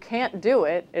if you can't do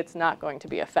it, it's not going to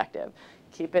be effective.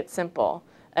 Keep it simple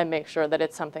and make sure that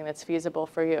it's something that's feasible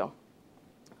for you.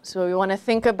 So we want to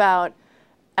think about,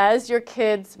 as your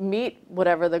kids meet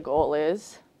whatever the goal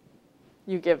is,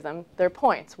 you give them their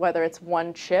points, whether it's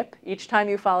 1 chip. Each time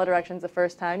you follow directions the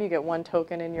first time, you get 1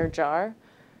 token in your jar.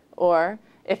 Or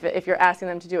if you're asking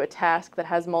them to do a task that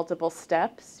has multiple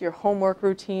steps, your homework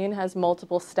routine has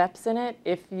multiple steps in it.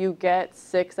 If you get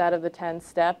 6 out of the 10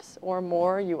 steps or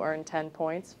more, you earn 10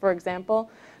 points, for example.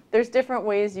 There's different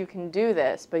ways you can do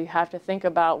this, but you have to think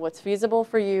about what's feasible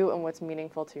for you and what's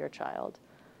meaningful to your child.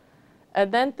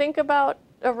 And then think about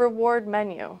a reward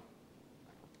menu.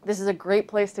 This is a great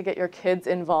place to get your kids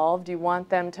involved. You want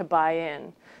them to buy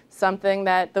in. Something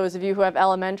that those of you who have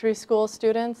elementary school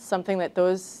students, something that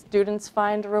those students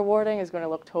find rewarding is going to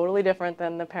look totally different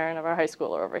than the parent of our high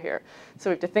schooler over here. So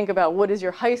we have to think about, what does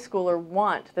your high schooler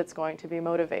want that's going to be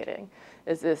motivating?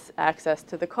 Is this access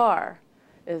to the car?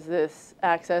 Is this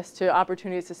access to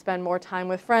opportunities to spend more time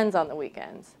with friends on the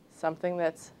weekends? Something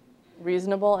that's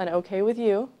reasonable and okay with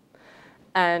you,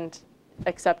 and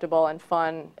acceptable and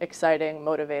fun, exciting,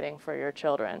 motivating for your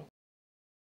children.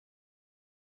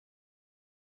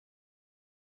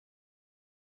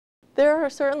 There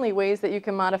are certainly ways that you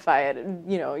can modify it.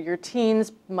 You know, your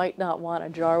teens might not want a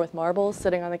jar with marbles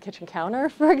sitting on the kitchen counter,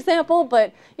 for example,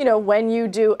 but you know, when you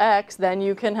do X, then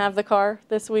you can have the car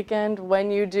this weekend. When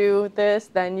you do this,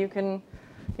 then you can,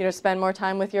 you know, spend more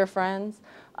time with your friends.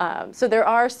 So there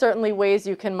are certainly ways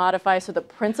you can modify so the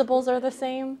principles are the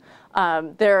same.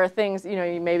 There are things, you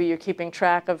know, maybe you're keeping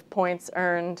track of points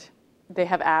earned. They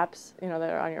have apps, you know, that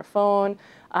are on your phone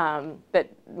that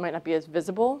might not be as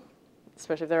visible,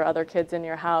 especially if there are other kids in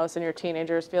your house and your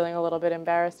teenager's feeling a little bit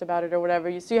embarrassed about it or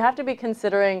whatever. So you have to be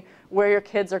considering where your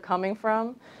kids are coming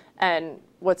from and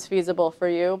what's feasible for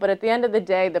you. But at the end of the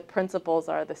day, the principles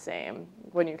are the same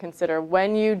when you consider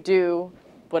when you do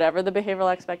whatever the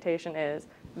behavioral expectation is,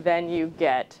 then you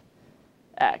get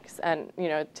X. And you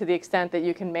know, to the extent that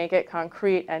you can make it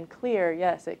concrete and clear,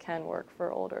 yes, it can work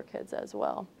for older kids as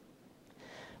well.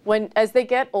 As they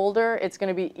get older, it's going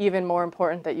to be even more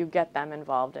important that you get them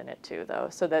involved in it too, though,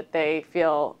 so that they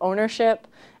feel ownership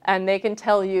and they can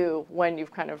tell you when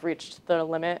you've kind of reached the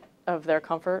limit of their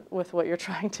comfort with what you're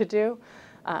trying to do.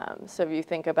 So if you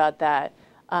think about that.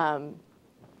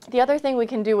 The other thing we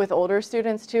can do with older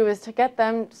students too is to get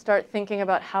them start thinking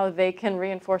about how they can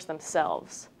reinforce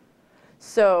themselves.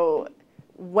 So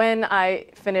when I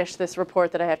finish this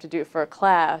report that I have to do for a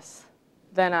class,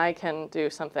 then I can do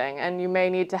something. And you may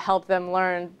need to help them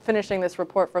learn finishing this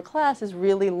report for class is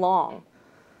really long.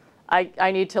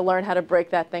 I need to learn how to break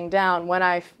that thing down. When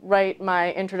I write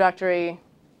my introductory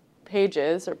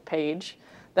pages or page,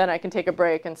 then I can take a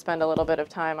break and spend a little bit of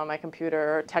time on my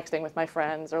computer or texting with my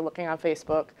friends or looking on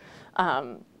Facebook.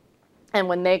 And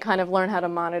when they kind of learn how to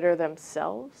monitor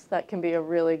themselves, that can be a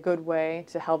really good way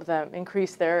to help them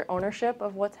increase their ownership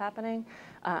of what's happening,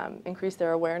 increase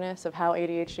their awareness of how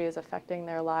ADHD is affecting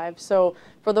their lives. So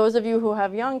for those of you who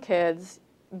have young kids,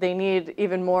 they need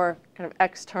even more kind of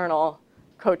external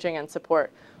coaching and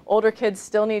support. Older kids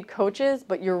still need coaches,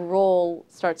 but your role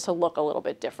starts to look a little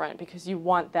bit different because you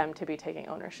want them to be taking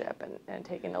ownership and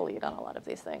taking the lead on a lot of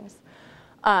these things.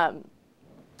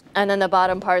 And then the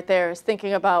bottom part there is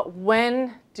thinking about,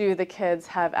 when do the kids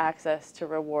have access to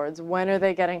rewards? When are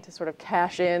they getting to sort of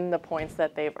cash in the points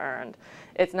that they've earned?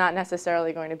 It's not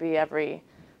necessarily going to be every,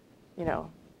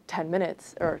 10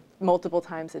 minutes or multiple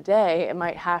times a day. It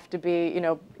might have to be,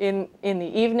 in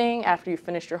the evening after you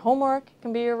finished your homework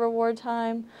can be your reward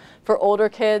time. For older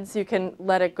kids, you can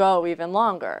let it go even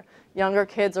longer. Younger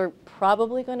kids are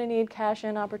probably going to need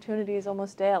cash-in opportunities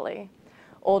almost daily.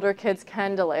 Older kids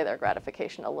can delay their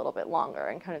gratification a little bit longer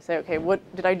and kind of say, okay, what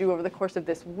did I do over the course of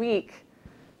this week?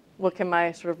 What can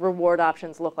my sort of reward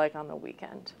options look like on the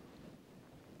weekend?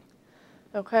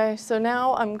 Okay, so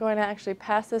now I'm going to actually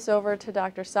pass this over to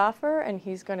Dr. Soffer, and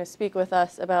he's going to speak with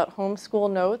us about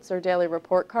homeschool notes or daily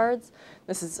report cards.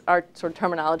 This is our sort of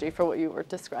terminology for what you were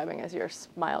describing as your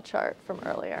smile chart from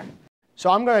earlier. So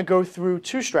I'm going to go through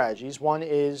two strategies. One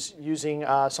is using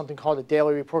something called a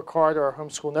daily report card or a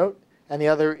homeschool note, and the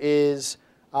other is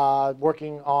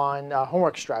working on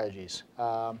homework strategies.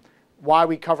 Why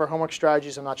we cover homework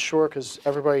strategies, I'm not sure, because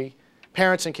everybody,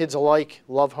 parents and kids alike,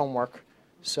 love homework.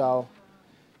 So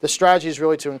the strategy is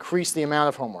really to increase the amount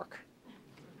of homework.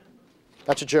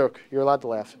 That's a joke. You're allowed to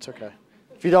laugh. It's okay.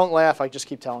 If you don't laugh, I just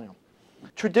keep telling them.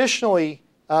 Traditionally,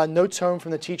 notes home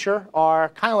from the teacher are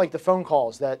kind of like the phone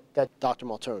calls that Dr.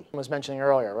 Mautone was mentioning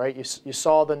earlier, right? You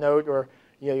saw the note, or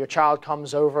your child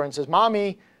comes over and says,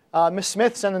 "Mommy, Miss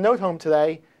Smith sent a note home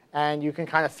today," and you can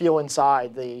kind of feel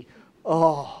inside the,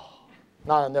 oh,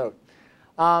 not a note.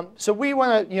 So we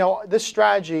want to, this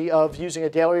strategy of using a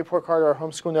daily report card or a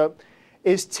homeschool note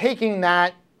is taking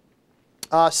that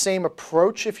same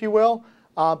approach, if you will,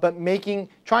 but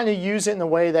trying to use it in a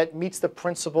way that meets the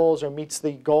principles or meets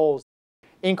the goals.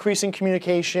 Increasing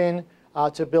communication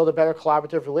to build a better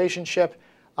collaborative relationship,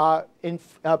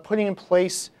 putting in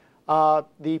place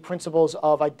the principles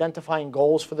of identifying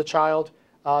goals for the child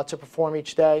to perform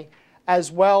each day,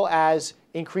 as well as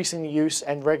increasing the use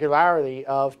and regularity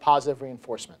of positive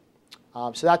reinforcement.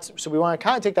 So we want to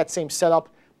kind of take that same setup,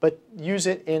 but use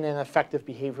it in an effective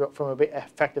behavioral, from an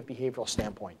effective behavioral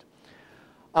standpoint.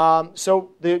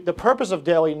 So the purpose of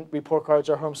daily report cards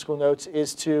or homeschool notes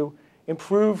is to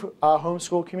improve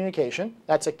homeschool communication.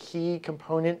 That's a key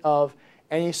component of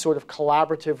any sort of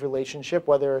collaborative relationship,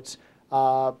 whether it's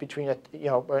between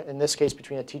in this case,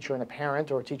 between a teacher and a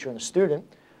parent or a teacher and a student.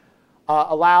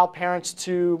 Allow parents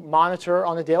to monitor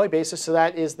on a daily basis. So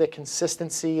that is the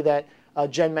consistency that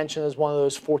Jen mentioned as one of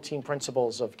those 14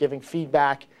 principles of giving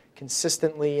feedback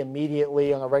consistently,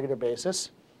 immediately, on a regular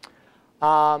basis.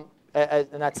 And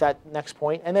that's that next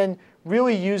point. And then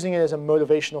really using it as a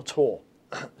motivational tool.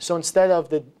 So instead of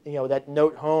that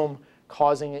note home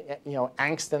causing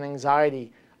angst and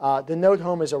anxiety, the note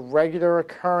home is a regular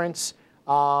occurrence,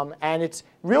 and it's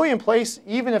really in place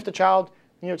even if the child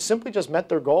simply just met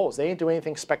their goals. They didn't do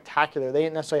anything spectacular. They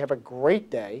didn't necessarily have a great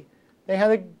day. They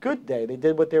had a good day. They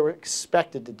did what they were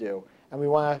expected to do, and we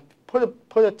want to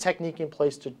put a technique in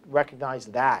place to recognize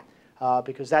that,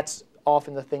 because that's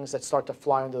often the things that start to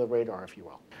fly under the radar, if you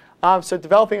will. So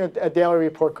developing a daily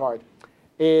report card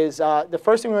is the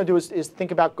first thing we want to do is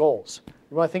think about goals.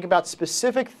 We want to think about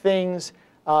specific things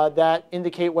that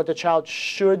indicate what the child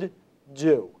should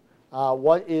do.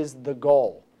 What is the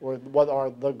goal, or what are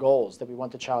the goals that we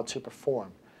want the child to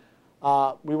perform?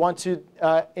 We want to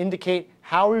indicate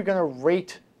how we're going to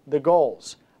rate the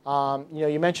goals.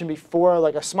 You mentioned before,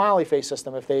 like a smiley face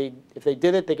system. If they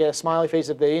did it, they get a smiley face.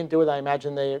 If they didn't do it, I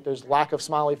imagine there's lack of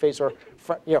smiley face or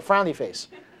frowny face.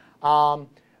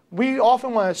 We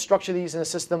often want to structure these in a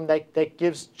system that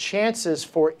gives chances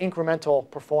for incremental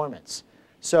performance.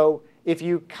 So if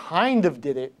you kind of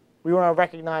did it, we want to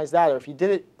recognize that. Or if you did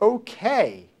it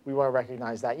okay, we want to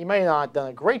recognize that. You may not have done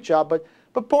a great job,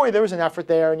 but boy, there was an effort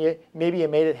there, and maybe you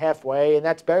made it halfway, and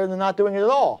that's better than not doing it at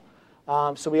all.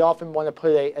 So we often want to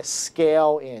put a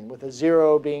scale in, with a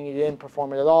 0 being you didn't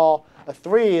perform it at all. A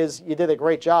 3 is you did a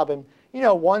great job, and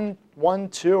 1,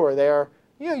 2 are there.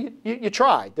 You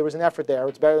tried. There was an effort there.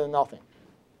 It's better than nothing.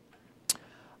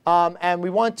 And we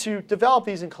want to develop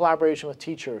these in collaboration with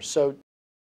teachers. So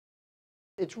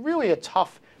it's really it's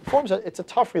a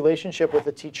tough relationship with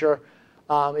a teacher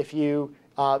if you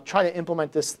try to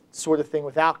implement this sort of thing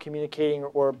without communicating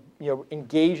or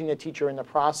engaging the teacher in the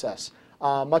process.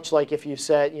 Much like if you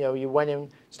said, you went and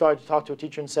started to talk to a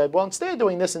teacher and said, well, instead of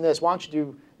doing this and this, why don't you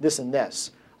do this and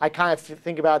this? I kind of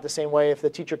think about it the same way if the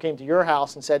teacher came to your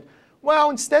house and said,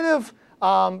 well, instead of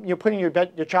putting your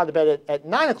child to bed at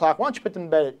 9 o'clock, why don't you put them to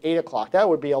bed at 8 o'clock? That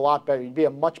would be a lot better. You'd be a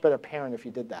much better parent if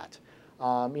you did that.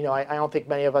 I don't think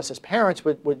many of us as parents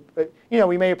would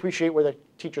we may appreciate where the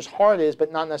teacher's heart is,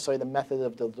 but not necessarily the method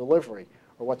of the delivery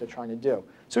or what they're trying to do.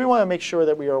 So we want to make sure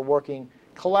that we are working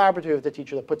collaboratively with the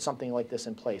teacher to put something like this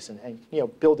in place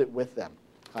and build it with them,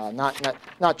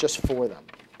 not just for them.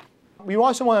 We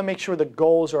also want to make sure the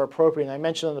goals are appropriate. And I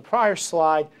mentioned on the prior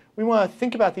slide, we want to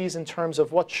think about these in terms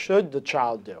of what should the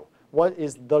child do? What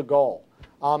is the goal?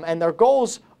 And their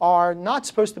goals are not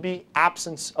supposed to be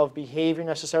absence of behavior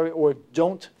necessarily or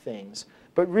don't things,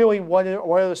 but really what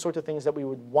are the sorts of things that we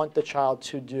would want the child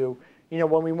to do.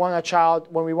 When we want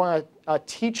to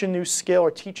teach a new skill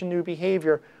or teach a new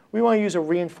behavior, we want to use a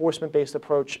reinforcement-based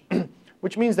approach,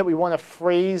 which means that we want to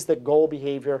phrase the goal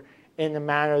behavior in a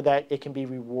manner that it can be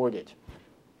rewarded.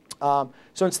 So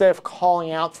instead of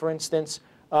calling out, for instance,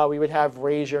 we would have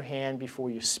raise your hand before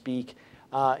you speak.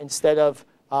 Instead of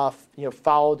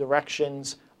follow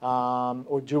directions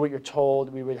or do what you're told,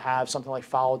 we would have something like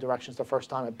follow directions the first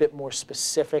time, a bit more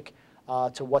specific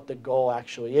to what the goal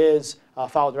actually is.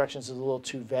 Follow directions is a little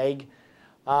too vague.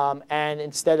 And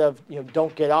instead of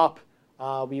don't get up,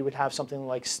 we would have something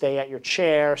like stay at your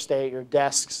chair, stay at your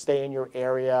desk, stay in your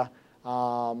area.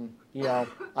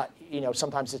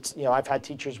 Sometimes it's I've had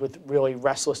teachers with really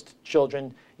restless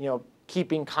children.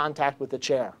 Keeping contact with the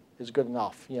chair is good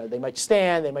enough. They might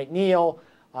stand, they might kneel,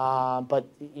 but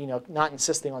not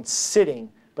insisting on sitting,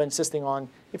 but insisting on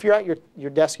if you're at your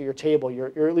desk or your table,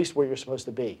 you're at least where you're supposed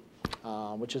to be,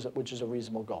 which is a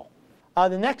reasonable goal.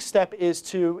 The next step is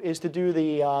to do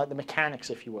the mechanics,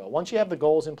 if you will. Once you have the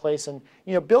goals in place, and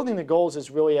building the goals is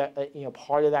really a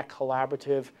part of that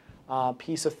collaborative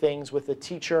piece of things with the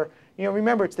teacher.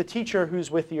 Remember, it's the teacher who's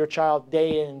with your child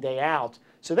day in and day out,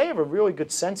 so they have a really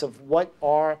good sense of what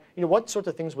sorts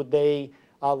of things would they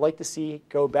like to see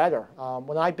go better.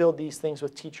 When I build these things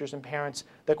with teachers and parents,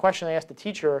 the question I ask the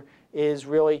teacher is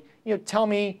really, tell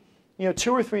me,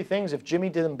 2 or 3 things if Jimmy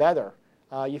did them better.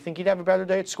 You think he'd have a better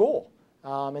day at school?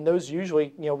 And those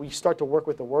usually, we start to work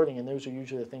with the wording, and those are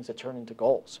usually the things that turn into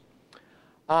goals.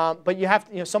 But you have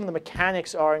to, some of the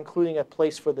mechanics are including a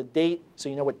place for the date, so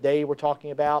you know what day we're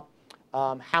talking about.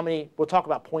 We'll talk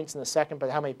about points in a second, but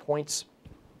how many points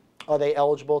are they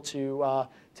eligible to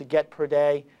get per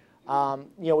day?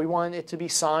 We want it to be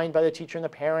signed by the teacher and the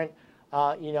parent.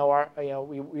 We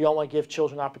don't want to give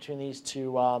children opportunities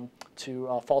to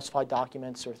falsify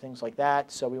documents or things like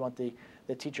that. So we want the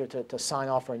teacher to sign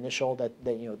off or initial that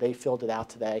they filled it out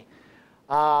today.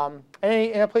 And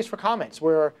a place for comments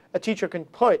where a teacher can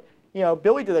put,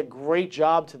 Billy did a great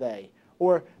job today,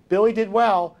 or Billy did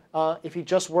well. If he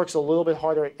just works a little bit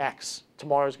harder at X,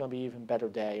 tomorrow's going to be an even better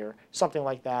day, or something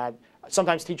like that.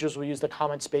 Sometimes teachers will use the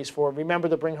comment space for remember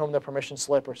to bring home the permission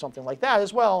slip or something like that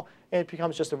as well, and it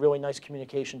becomes just a really nice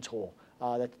communication tool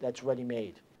that's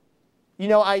ready-made.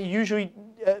 I usually,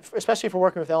 especially if we're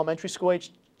working with elementary school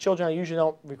age children, I usually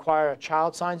don't require a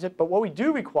child signs it, but what we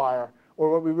do require,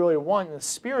 or what we really want in the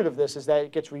spirit of this, is that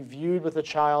it gets reviewed with the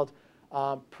child,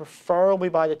 preferably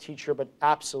by the teacher, but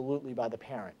absolutely by the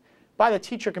parent. By the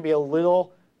teacher can be a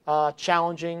little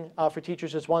challenging for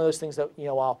teachers. It's one of those things that,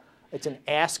 while it's an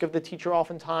ask of the teacher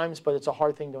oftentimes, but it's a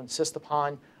hard thing to insist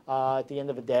upon. At the end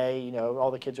of the day,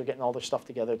 all the kids are getting all their stuff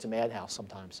together. It's a madhouse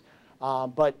sometimes.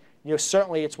 But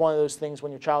certainly it's one of those things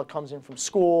when your child comes in from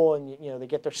school and they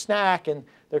get their snack and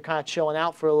they're kind of chilling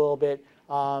out for a little bit.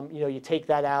 You take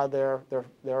that out of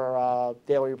their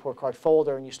daily report card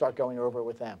folder and you start going over it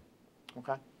with them.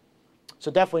 Okay,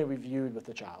 so definitely reviewed with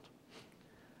the child.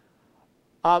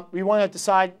 We want to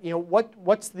decide,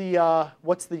 what's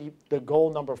the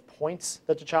goal number of points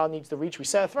that the child needs to reach. We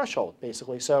set a threshold,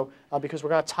 basically. So because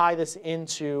we're going to tie this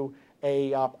into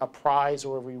a prize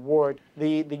or a reward,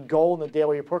 the goal in the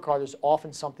daily report card is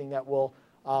often something that will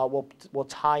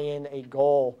tie in a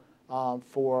goal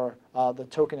for the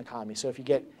token economy. So if you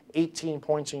get 18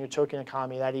 points in your token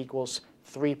economy, that equals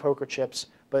 3 poker chips.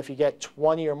 But if you get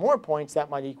 20 or more points, that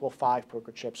might equal 5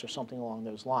 poker chips or something along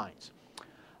those lines.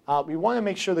 We want to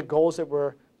make sure the goals that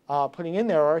we're putting in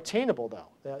there are attainable,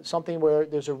 though. Something where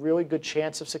there's a really good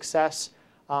chance of success.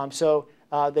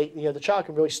 The child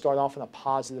can really start off on a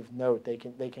positive note. They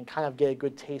can kind of get a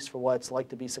good taste for what it's like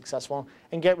to be successful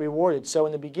and get rewarded. So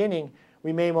in the beginning,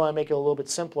 we may want to make it a little bit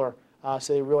simpler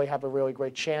so they really have a really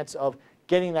great chance of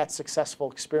getting that successful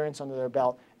experience under their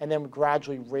belt, and then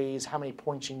gradually raise how many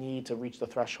points you need to reach the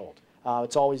threshold.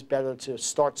 It's always better to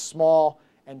start small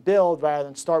and build rather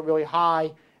than start really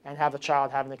high and have a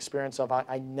child have an experience of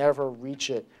I never reach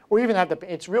it, or even have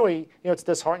it's really it's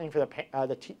disheartening for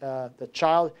the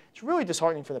child. It's really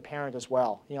disheartening for the parent as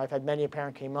well. I've had many a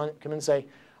parent come in and say,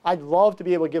 I'd love to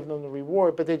be able to give them the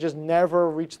reward, but they just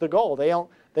never reach the goal. They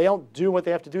don't do what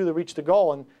they have to do to reach the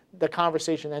goal, and the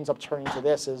conversation ends up turning to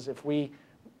this: is if we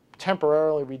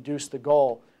temporarily reduce the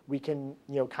goal, we can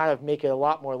kind of make it a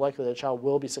lot more likely that a child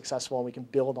will be successful, and we can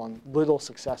build on little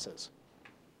successes.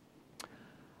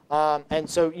 And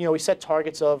so, we set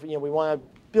targets of, we want to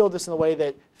build this in a way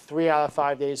that 3 out of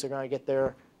 5 days they're going to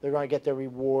get their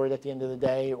reward at the end of the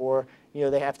day, or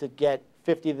they have to get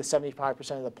 50 to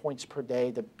 75% of the points per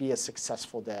day to be a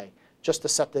successful day. Just to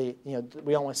set the,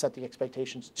 we don't want to set the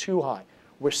expectations too high.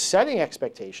 We're setting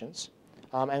expectations,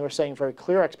 and we're setting very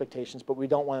clear expectations, but we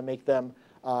don't want to make them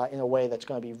in a way that's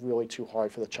going to be really too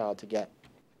hard for the child to get.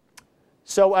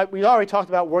 So we already talked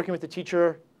about working with the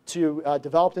teacher to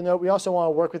develop the note. We also want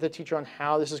to work with the teacher on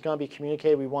how this is going to be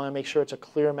communicated. We want to make sure it's a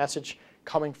clear message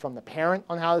coming from the parent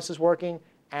on how this is working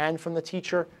and from the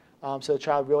teacher, so the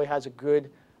child really has a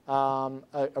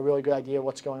really good idea of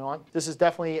what's going on. This is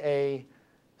definitely a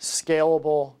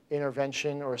scalable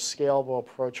intervention or a scalable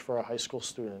approach for a high school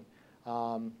student.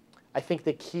 I think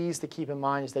the keys to keep in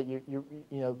mind is that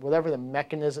whatever the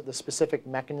mechanism, the specific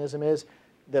mechanism is,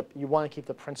 that you want to keep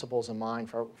the principles in mind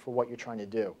for what you're trying to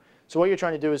do. So what you're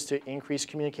trying to do is to increase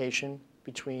communication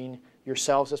between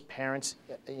yourselves as parents,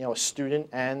 a student,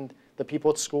 and the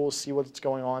people at school, see what's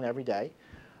going on every day.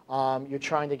 You're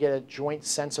trying to get a joint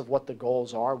sense of what the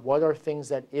goals are. What are things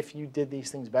that if you did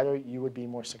these things better, you would be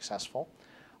more successful?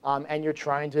 And you're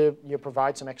trying to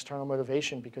provide some external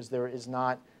motivation because there is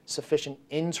not sufficient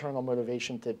internal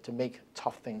motivation to make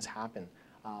tough things happen,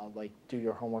 like do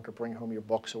your homework or bring home your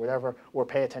books or whatever, or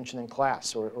pay attention in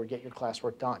class or get your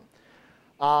classwork done.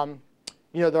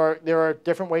 There are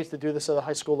different ways to do this at the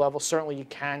high school level. Certainly you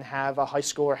can have a high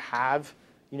schooler have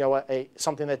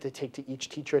something that they take to each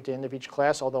teacher at the end of each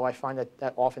class, although I find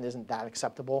that often isn't that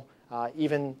acceptable.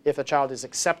 Even if a child is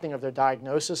accepting of their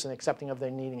diagnosis and accepting of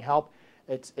their needing help,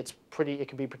 it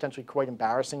can be potentially quite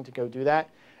embarrassing to go do that.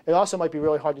 It also might be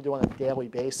really hard to do on a daily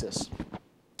basis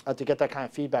to get that kind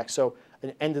of feedback. So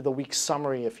an end of the week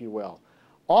summary, if you will.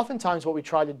 Oftentimes what we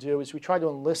try to do is we try to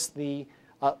enlist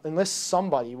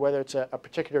somebody, whether it's a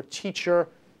particular teacher,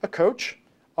 a coach,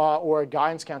 or a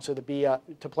guidance counselor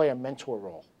to play a mentor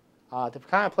role, to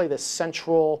kind of play the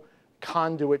central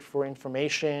conduit for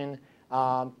information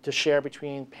to share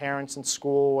between parents in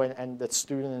school and the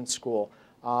student in school.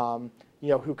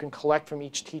 Who can collect from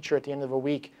each teacher at the end of a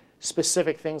week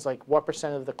specific things like what %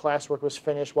 of the classwork was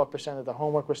finished, what % of the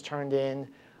homework was turned in,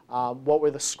 what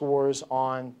were the scores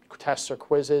on tests or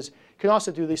quizzes. You can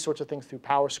also do these sorts of things through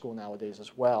PowerSchool nowadays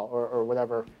as well, or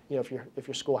whatever, if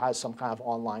your school has some kind of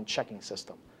online checking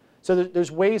system. So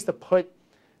there's ways to put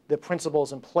the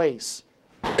principles in place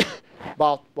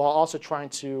while also trying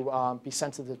to be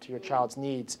sensitive to your child's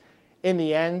needs. In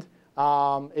the end,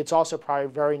 it's also probably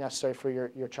very necessary for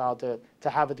your child to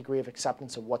have a degree of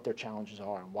acceptance of what their challenges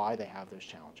are and why they have those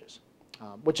challenges,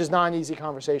 which is not an easy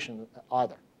conversation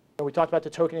either. We talked about the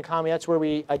token economy. That's where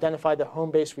we identified the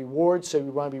home-based rewards, so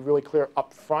we want to be really clear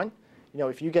up front.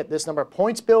 If you get this number of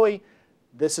points, Billy,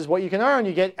 this is what you can earn.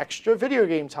 You get extra video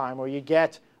game time, or you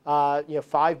get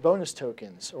 5 bonus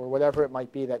tokens, or whatever it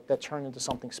might be that turn into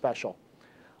something special.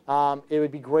 It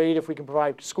would be great if we can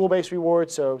provide school-based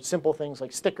rewards, so simple things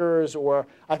like stickers, or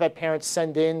I've had parents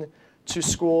send in to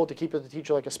school to keep with the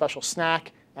teacher like a special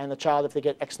snack, and the child, if they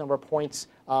get X number of points,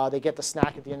 they get the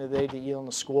snack at the end of the day to eat on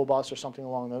the school bus or something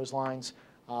along those lines.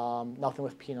 Nothing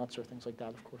with peanuts or things like that,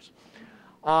 of course.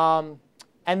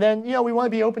 And then, we want to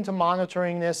be open to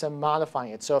monitoring this and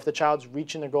modifying it. So if the child's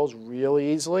reaching their goals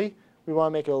really easily, we want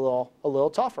to make it a little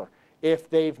tougher. If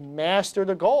they've mastered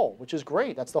a goal, which is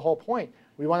great, that's the whole point,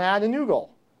 we want to add a new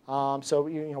goal. So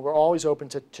we're always open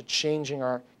to changing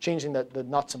the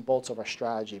nuts and bolts of our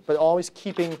strategy, but always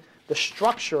keeping the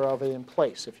structure of it in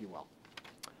place, if you will.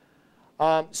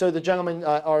 So the gentleman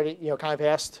already kind of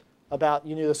asked about,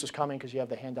 you knew this was coming because you have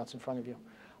the handouts in front of you,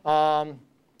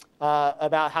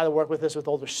 about how to work with this with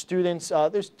older students.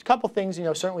 There's a couple things,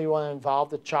 certainly we want to involve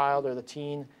the child or the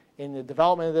teen in the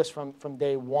development of this from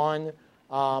day one.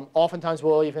 Oftentimes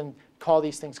we'll even call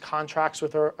these things contracts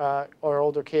with our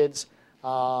older kids,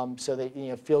 so that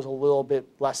it feels a little bit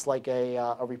less like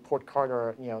a report card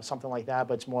or something like that,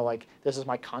 but it's more like this is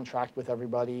my contract with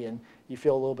everybody, and you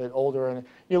feel a little bit older and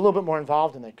you're a little bit more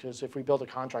involved in it, because if we build a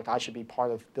contract, I should be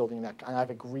part of building that, and I've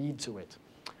agreed to it.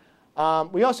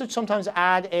 We also sometimes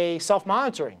add a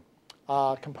self-monitoring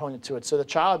component to it, so the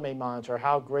child may monitor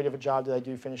how great of a job did I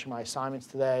do finishing my assignments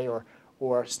today, or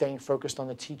staying focused on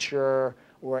the teacher,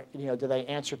 or did I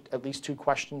answer at least 2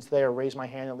 questions today, or raise my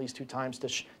hand at least 2 times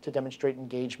to demonstrate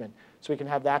engagement. So we can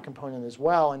have that component as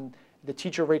well, and the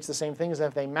teacher rates the same things, and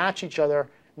if they match each other,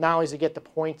 not only does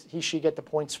she get the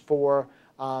points for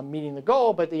meeting the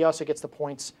goal, but he also gets the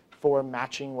points for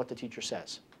matching what the teacher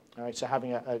says. All right, so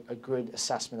having a good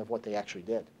assessment of what they actually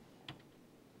did.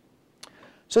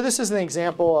 So this is an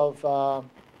example of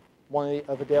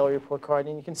of a daily report card,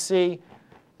 and you can see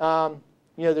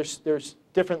there's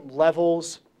different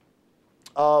levels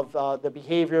of the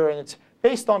behavior, and it's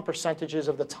based on percentages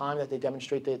of the time that they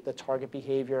demonstrate the target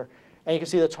behavior. And you can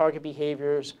see the target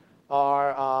behaviors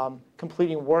are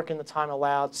completing work in the time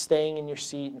allowed, staying in your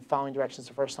seat, and following directions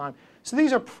the first time. So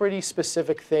these are pretty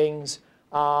specific things.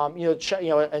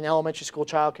 An elementary school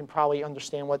child can probably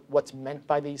understand what's meant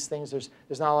by these things. There's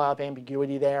not a lot of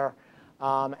ambiguity there.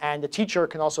 And the teacher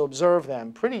can also observe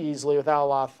them pretty easily without a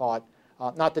lot of thought.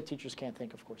 Not that teachers can't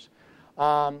think, of course.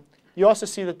 You also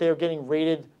see that they're getting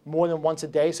rated more than once a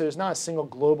day, so there's not a single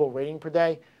global rating per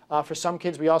day. For some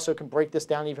kids, we also can break this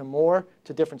down even more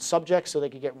to different subjects, so they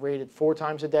could get rated 4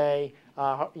 times a day.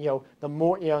 The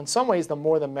more, in some ways, the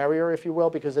more the merrier, if you will,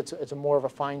 because it's a more of a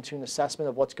fine-tuned assessment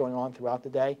of what's going on throughout the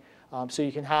day. So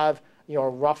you can have a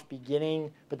rough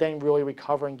beginning, but then really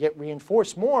recover and get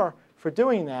reinforced more for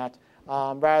doing that,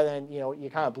 rather than you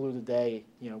kind of blew the day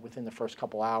within the first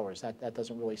couple hours. That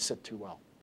doesn't really sit too well.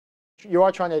 You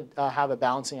are trying to have a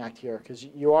balancing act here, because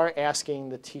you are asking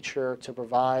the teacher to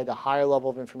provide a higher level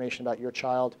of information about your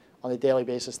child on a daily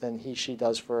basis than she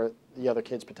does for the other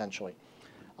kids potentially.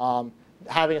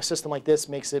 Having a system like this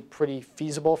makes it pretty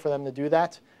feasible for them to do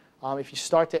that. If you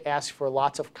start to ask for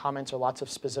lots of comments or lots of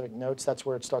specific notes, that's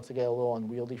where it starts to get a little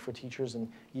unwieldy for teachers, and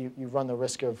you run the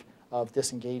risk of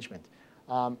disengagement.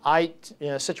 In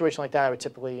a situation like that, I would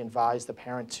typically advise the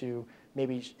parent to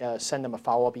maybe send them a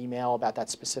follow-up email about that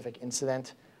specific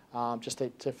incident, just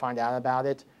to find out about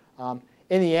it.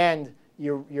 In the end,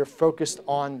 you're focused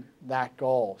on that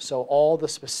goal. So all the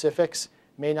specifics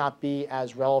may not be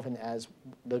as relevant as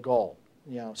the goal.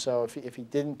 So if he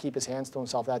didn't keep his hands to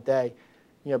himself that day,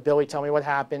 Billy, tell me what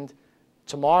happened.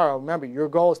 Tomorrow, remember, your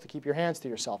goal is to keep your hands to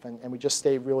yourself, and we just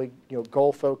stay really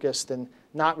goal-focused and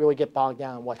not really get bogged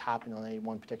down on what happened on any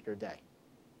one particular day.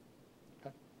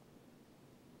 Okay?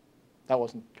 That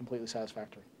wasn't completely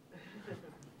satisfactory.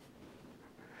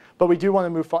 But we do want to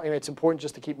move forward. It's important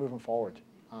just to keep moving forward.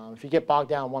 If you get bogged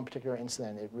down in one particular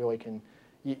incident, it really can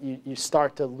you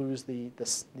start to lose the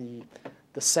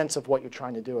sense of what you're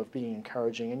trying to do, of being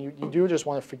encouraging. And you do just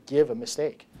want to forgive a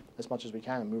mistake as much as we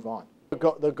can and move on.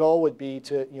 The goal would be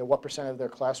to, what percent of their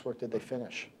classwork did they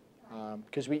finish?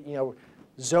 Because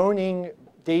zoning,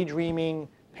 daydreaming,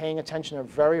 paying attention are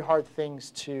very hard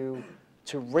things to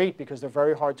rate because they're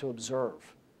very hard to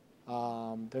observe.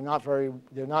 They're not very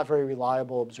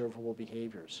reliable, observable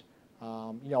behaviors.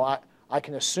 I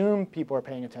can assume people are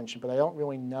paying attention, but I don't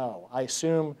really know. I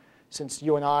assume, since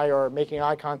you and I are making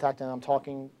eye contact and I'm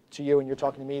talking to you and you're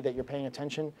talking to me, that you're paying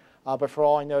attention. But for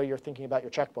all I know, you're thinking about your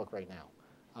checkbook right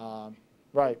now.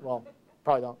 Right, well,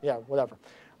 probably don't. Yeah, whatever.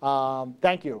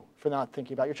 Thank you for not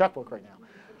thinking about your checkbook right now.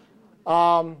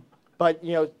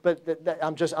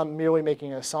 I'm merely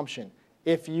making an assumption.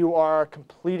 If you are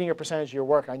completing a percentage of your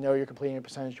work, I know you're completing a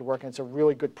percentage of your work, and it's a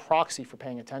really good proxy for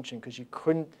paying attention because you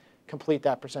couldn't complete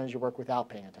that percentage of your work without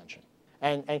paying attention.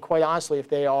 And quite honestly, if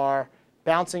they are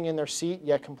bouncing in their seat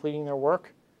yet completing their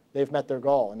work, they've met their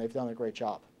goal and they've done a great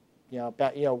job.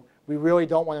 We really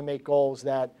don't want to make goals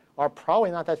that are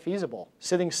probably not that feasible.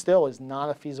 Sitting still is not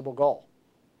a feasible goal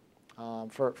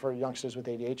for youngsters with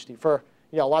ADHD. For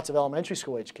lots of elementary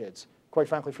school age kids, quite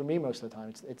frankly, for me most of the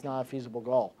time, it's not a feasible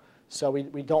goal. So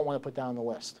we don't want to put that on the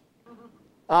list.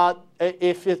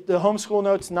 If the homeschool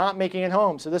note's not making it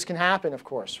home, so this can happen, of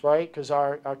course, right? Because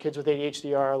our kids with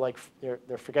ADHD are like,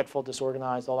 they're forgetful,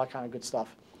 disorganized, all that kind of good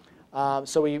stuff.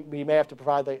 So we may have to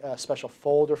provide a special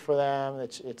folder for them.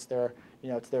 It's their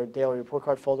daily report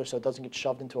card folder, so it doesn't get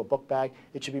shoved into a book bag.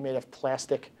 It should be made of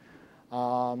plastic,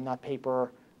 not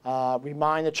paper.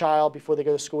 Remind the child before they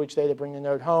go to school each day to bring the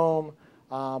note home.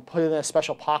 Put it in a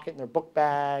special pocket in their book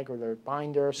bag or their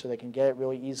binder so they can get it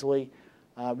really easily.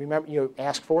 Remember,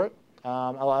 ask for it. A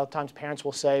lot of times parents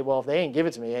will say, well, if they ain't give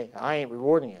it to me, I ain't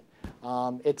rewarding it.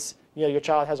 Your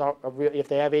child has if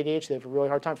they have ADHD, they have a really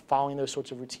hard time following those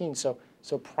sorts of routines.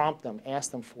 So prompt them,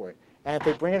 ask them for it. And if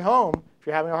they bring it home, if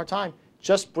you're having a hard time,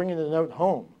 just bringing the note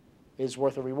home is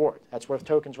worth a reward. That's worth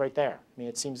tokens right there. I mean,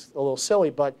 it seems a little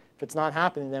silly, but if it's not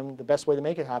happening, then the best way to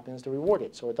make it happen is to reward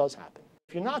it, so it does happen.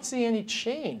 If you're not seeing any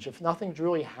change, if nothing's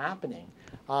really happening,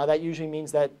 that usually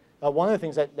means that one of the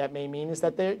things that may mean is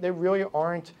that they really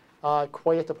aren't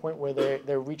quite at the point where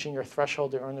they're reaching your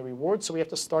threshold to earn the reward. So we have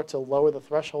to start to lower the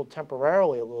threshold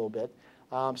temporarily a little bit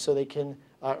so they can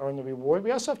earn the reward.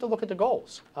 We also have to look at the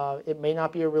goals. It may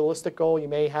not be a realistic goal. You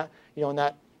may have, in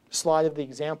that slide of the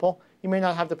example, you may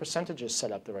not have the percentages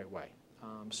set up the right way.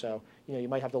 So you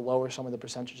might have to lower some of the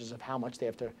percentages of how much they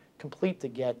have to complete to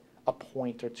get a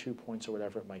point or 2 points or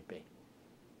whatever it might be.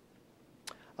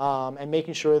 And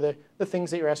making sure that the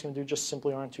things that you're asking them to do just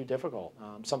simply aren't too difficult.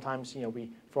 Sometimes,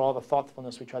 for all the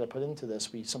thoughtfulness we try to put into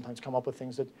this, we sometimes come up with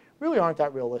things that really aren't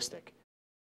that realistic.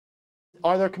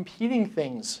 Are there competing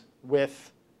things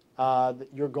with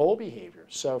your goal behavior?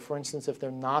 So, for instance, if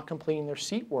they're not completing their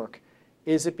seat work,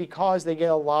 is it because they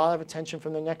get a lot of attention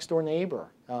from their next door neighbor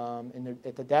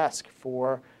at the desk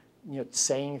for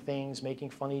saying things,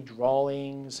 making funny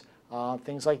drawings,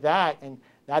 things like that? And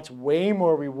that's way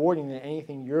more rewarding than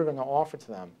anything you're going to offer to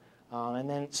them.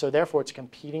 So therefore, it's a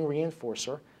competing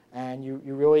reinforcer, and you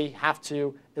really have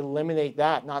to eliminate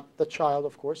that, not the child,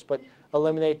 of course, but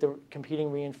eliminate the competing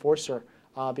reinforcer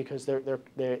because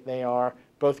they are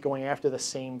both going after the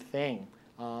same thing,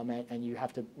 and you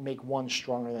have to make one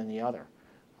stronger than the other.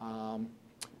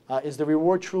 Is the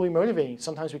reward truly motivating?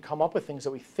 Sometimes we come up with things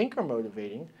that we think are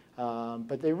motivating,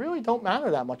 but they really don't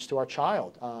matter that much to our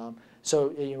child.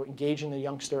 So engaging the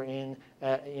youngster in,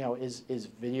 is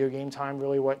video game time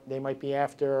really what they might be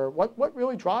after? What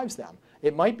really drives them?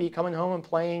 It might be coming home and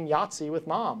playing Yahtzee with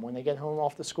mom when they get home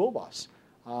off the school bus.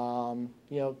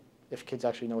 If kids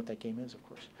actually know what that game is, of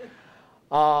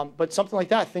course. But something like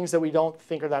that, things that we don't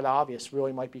think are that obvious,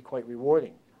 really might be quite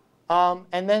rewarding.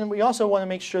 And then we also want to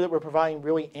make sure that we're providing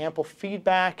really ample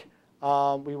feedback.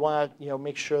 We want to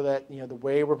make sure that the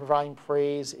way we're providing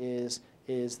praise is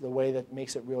the way that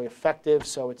makes it really effective,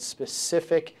 so it's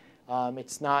specific.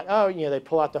 It's not, they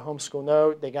pull out the homeschool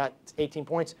note, they got 18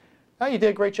 points. Oh, you did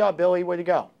a great job, Billy, way to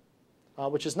go.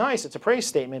 Which is nice, it's a praise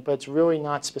statement, but it's really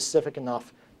not specific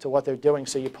enough to what they're doing.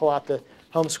 So you pull out the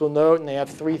homeschool note and they have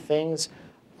 3 things.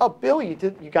 Oh, Billy,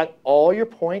 you got all your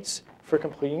points for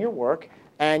completing your work,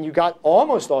 and you got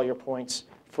almost all your points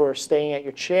for staying at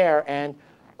your chair, and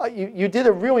you did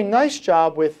a really nice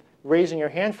job with raising your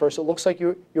hand first. It looks like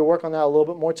you'll work on that a little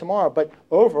bit more tomorrow. But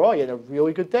overall, you had a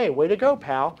really good day. Way to go,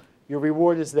 pal. Your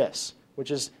reward is this,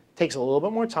 which takes a little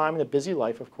bit more time in a busy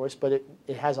life, of course, but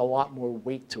it has a lot more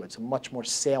weight to it. It's much more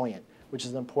salient, which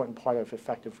is an important part of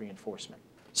effective reinforcement.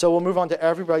 So we'll move on to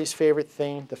everybody's favorite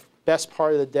thing, the best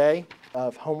part of the day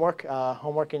of homework.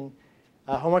 Homework in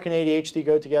Homework and ADHD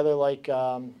go together like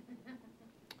what,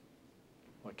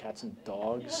 cats and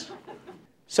dogs?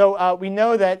 So we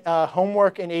know that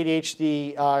homework and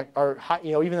ADHD are,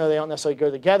 even though they don't necessarily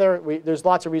go together, there's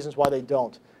lots of reasons why they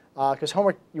don't. Because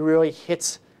homework really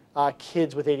hits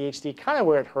kids with ADHD kind of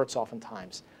where it hurts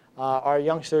oftentimes. Our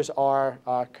youngsters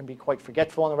can be quite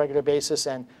forgetful on a regular basis,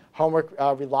 and homework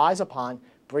relies upon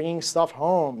bringing stuff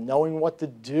home, knowing what to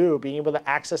do, being able to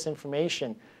access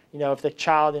information. If the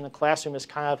child in the classroom is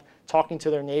kind of talking to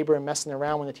their neighbor and messing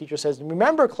around when the teacher says,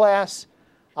 remember class,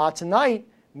 tonight,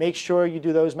 make sure you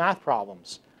do those math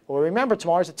problems. Or remember,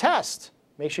 tomorrow's a test.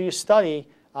 Make sure you study,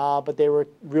 but they were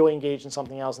really engaged in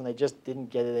something else and they just didn't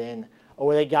get it in.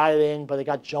 Or they got it in, but it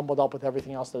got jumbled up with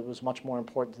everything else that was much more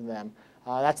important to them.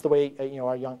 That's the way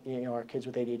our kids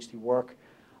with ADHD work.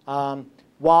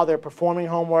 While they're performing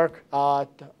homework,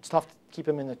 it's tough to keep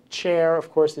them in the chair.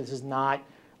 Of course, this is not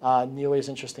nearly as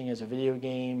interesting as a video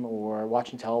game or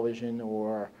watching television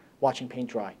or watching paint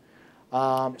dry.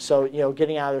 So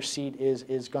getting out of their seat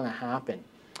is going to happen.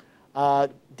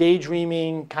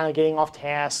 Daydreaming, kind of getting off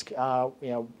task,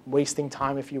 wasting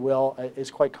time, if you will,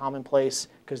 is quite commonplace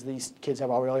because these kids have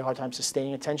a really hard time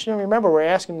sustaining attention. And remember, we're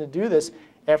asking them to do this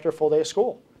after a full day of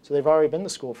school. So they've already been to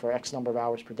school for X number of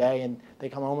hours per day, and they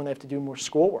come home and they have to do more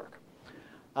schoolwork.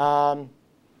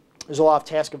 There's a lot of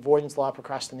task avoidance, a lot of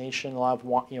procrastination, a lot of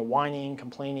whining,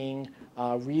 complaining,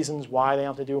 reasons why they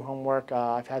don't have to do homework.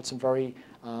 I've had some very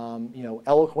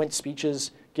eloquent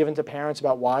speeches given to parents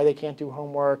about why they can't do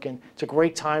homework, and it's a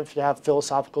great time to have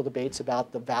philosophical debates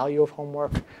about the value of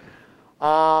homework.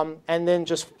 And then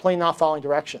just plain not following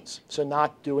directions, so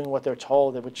not doing what they're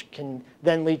told, which can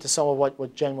then lead to some of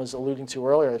what Jen was alluding to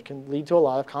earlier. It can lead to a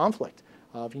lot of conflict,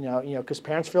 because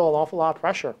parents feel an awful lot of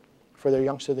pressure for their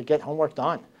youngster to get homework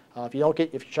done. If your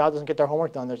child doesn't get their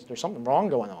homework done, there's something wrong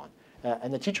going on,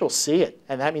 and the teacher will see it,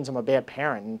 and that means I'm a bad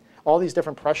parent, and all these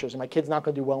different pressures, and my kid's not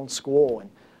going to do well in school, and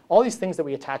all these things that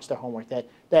we attach to homework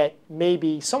that may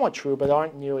be somewhat true, but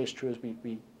aren't nearly as true as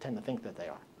we tend to think that they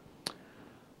are.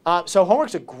 So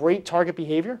homework's a great target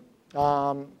behavior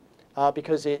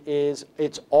because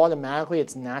it's automatically,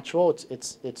 it's natural,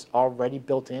 it's already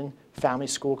built in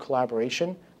family-school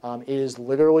collaboration. It is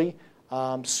literally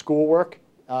schoolwork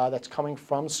that's coming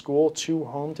from school to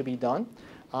home to be done.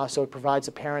 So it provides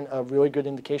a parent a really good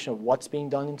indication of what's being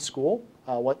done in school,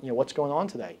 what's going on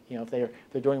today. If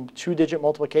they're doing 2-digit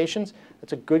multiplications,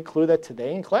 that's a good clue that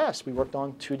today in class we worked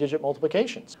on 2-digit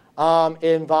multiplications. It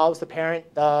involves the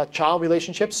parent-child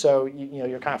relationship, so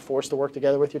you're kind of forced to work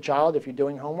together with your child if you're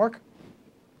doing homework.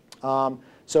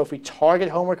 So if we target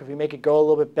homework, if we make it go a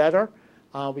little bit better,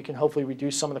 we can hopefully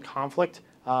reduce some of the conflict.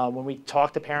 When we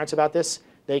talk to parents about this,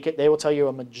 they will tell you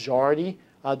a majority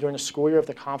during the school year of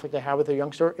the conflict they have with their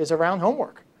youngster is around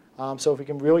homework. So if we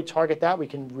can really target that, we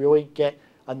can really get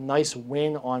a nice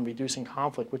win on reducing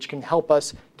conflict, which can help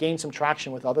us gain some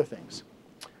traction with other things.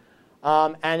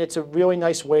 And it's a really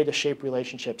nice way to shape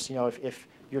relationships. If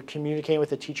you're communicating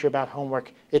with a teacher about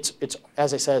homework, it's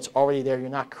as I said, it's already there. You're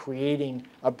not creating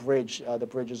a bridge. The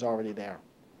bridge is already there.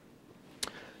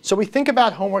 So we think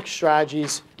about homework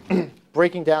strategies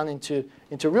breaking down into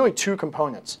really 2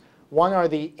 components. One are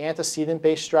the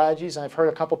antecedent-based strategies, and I've heard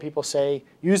a couple people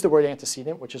use the word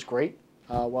antecedent, which is great.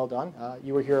 Well done.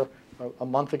 You were here a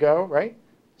month ago, right?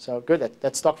 So good.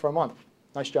 That stuck for a month.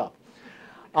 Nice job.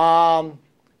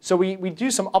 So we do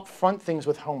some upfront things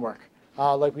with homework,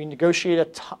 like we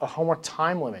negotiate a homework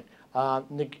time limit.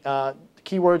 The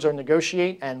key words are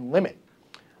negotiate and limit.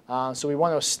 So we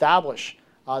want to establish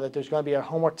that there's going to be a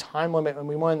homework time limit, and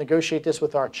we want to negotiate this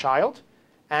with our child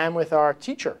and with our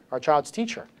teacher, our child's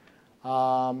teacher.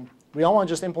 We don't want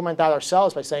to just implement that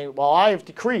ourselves by saying, well, I have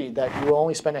decreed that you will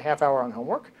only spend a half hour on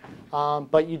homework.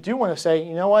 But you do want to say,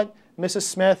 you know what, Mrs.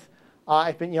 Smith,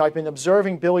 I've been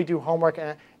observing Billy do homework,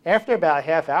 and after about a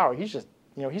half hour, he's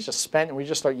just spent, and we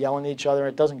just start yelling at each other,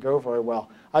 and it doesn't go very well.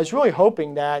 I was really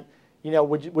hoping that,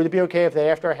 would it be okay if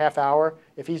after a half hour,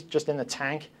 if he's just in the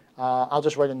tank, I'll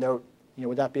just write a note,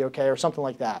 would that be okay, or something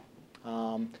like that.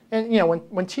 And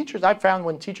when teachers, I've found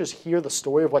when teachers hear the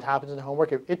story of what happens in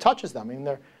homework, it touches them. I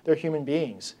mean, they're human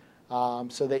beings,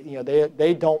 so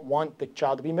they don't want the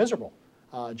child to be miserable,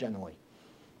 generally.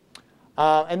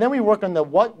 And then we work on the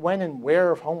what, when, and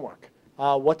where of homework.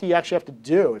 What do you actually have to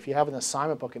do? If you have an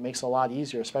assignment book, it makes it a lot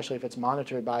easier, especially if it's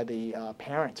monitored by the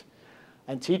parent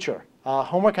and teacher.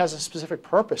 Homework has a specific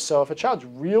purpose, so if a child's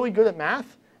really good at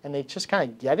math and they just kind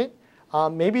of get it,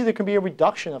 maybe there can be a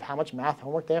reduction of how much math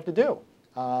homework they have to do.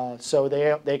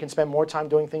 So they can spend more time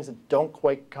doing things that don't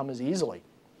quite come as easily.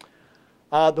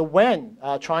 The when,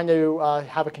 trying to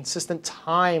have a consistent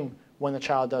time when the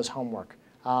child does homework.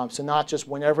 So not just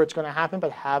whenever it's going to happen,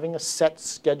 but having a set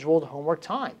scheduled homework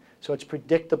time. So it's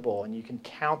predictable and you can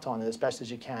count on it as best as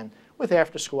you can with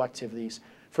after-school activities.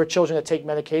 For children that take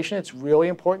medication, it's really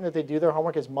important that they do their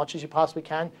homework as much as you possibly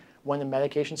can when the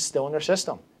medication's still in their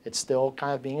system. It's still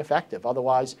kind of being effective.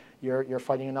 Otherwise, you're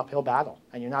fighting an uphill battle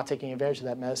and you're not taking advantage of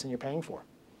that medicine you're paying for.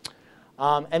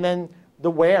 And then the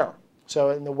where.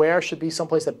 So the where should be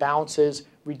someplace that balances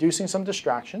reducing some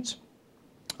distractions,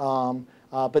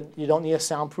 but you don't need a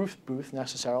soundproof booth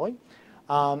necessarily,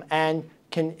 and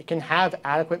can have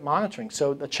adequate monitoring.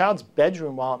 So the child's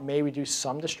bedroom, while it may reduce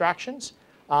some distractions,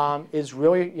 is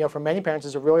really, for many parents,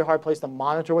 is a really hard place to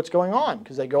monitor what's going on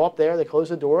because they go up there, they close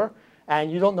the door, and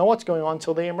you don't know what's going on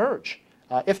until they emerge,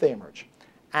 if they emerge.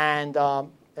 And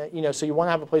so you want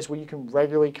to have a place where you can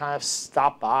regularly kind of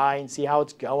stop by and see how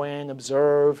it's going,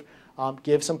 observe,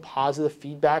 give some positive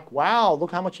feedback. Wow,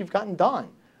 look how much you've gotten done,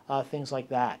 things like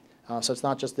that. So it's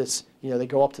not just this, they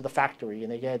go up to the factory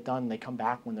and they get it done and they come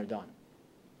back when they're done.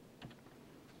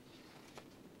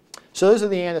 So those are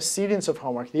the antecedents of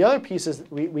homework. The other piece is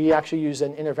we actually use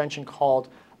an intervention called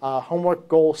homework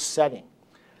goal setting.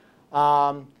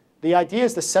 The idea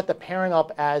is to set the parent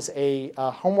up as a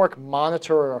homework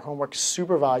monitor or a homework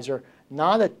supervisor,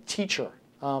 not a teacher.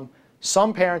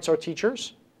 Some parents are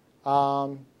teachers.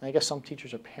 I guess some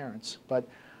teachers are parents, but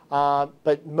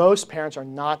most parents are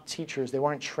not teachers. They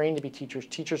weren't trained to be teachers.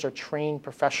 Teachers are trained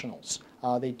professionals.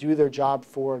 They do their job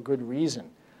for a good reason.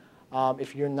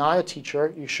 If you're not a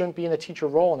teacher, you shouldn't be in a teacher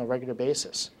role on a regular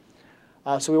basis.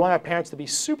 So we want our parents to be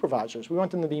supervisors. We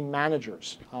want them to be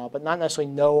managers, but not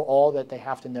necessarily know all that they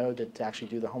have to know to actually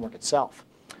do the homework itself.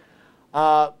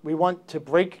 We want to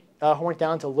break homework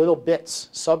down into little bits,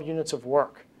 subunits of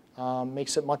work.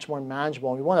 Makes it much more manageable.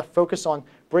 And we want to focus on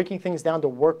breaking things down to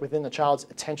work within the child's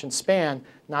attention span,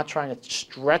 not trying to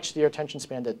stretch their attention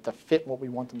span to fit what we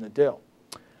want them to do.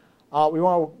 We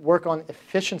want to work on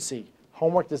efficiency.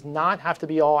 Homework does not have to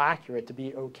be all accurate to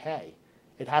be okay.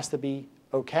 It has to be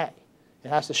okay. It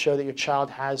has to show that your child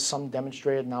has some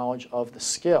demonstrated knowledge of the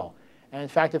skill. And in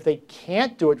fact, if they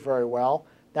can't do it very well,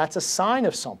 that's a sign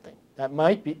of something. That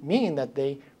might mean that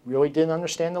they really didn't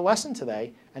understand the lesson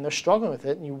today and they're struggling with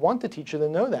it, and you want the teacher to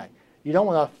know that. You don't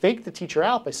want to fake the teacher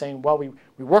out by saying, well, we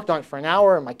worked on it for an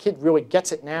hour and my kid really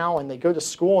gets it now, and they go to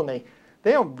school and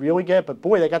they don't really get it, but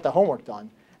boy, they got the homework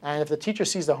done. And if the teacher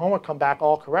sees the homework come back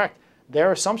all correct,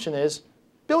 their assumption is,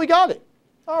 Billy got it.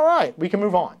 All right, we can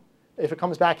move on. If it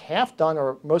comes back half done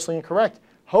or mostly incorrect,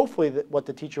 hopefully what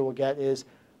the teacher will get is,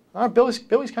 Billy's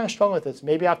kind of struggling with this.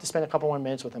 Maybe I have to spend a couple more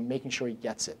minutes with him making sure he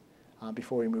gets it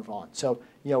before we move on. So,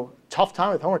 tough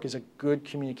time with homework is a good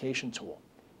communication tool.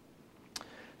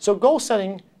 So goal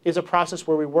setting is a process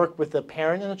where we work with the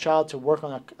parent and the child to work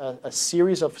on a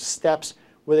series of steps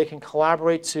where they can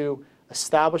collaborate to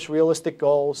establish realistic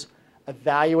goals,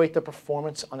 evaluate the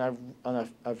performance on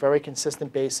a very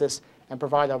consistent basis, and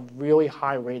provide a really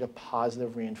high rate of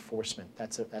positive reinforcement.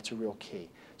 That's a real key.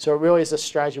 So it really is a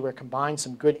strategy where it combines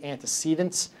some good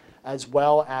antecedents as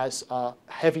well as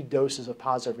heavy doses of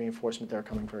positive reinforcement that are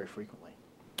coming very frequently.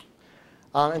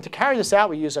 And to carry this out,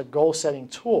 we use a goal-setting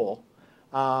tool.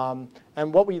 And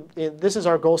this is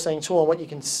our goal-setting tool,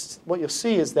 and what you'll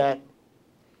see is that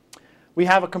we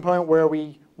have a component where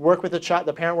we work with the child.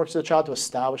 The parent works with the child to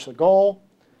establish the goal,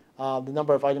 the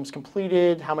number of items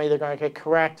completed, how many they're going to get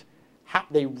correct, how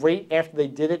they rate after they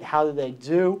did it, how did they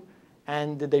do,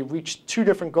 and did they reach two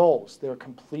different goals: their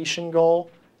completion goal,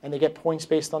 and they get points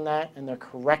based on that, and their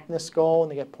correctness goal,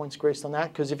 and they get points based on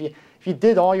that. Because if you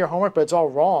did all your homework but it's all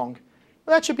wrong,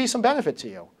 well, that should be some benefit to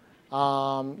you.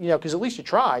 Because at least you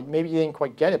tried. Maybe you didn't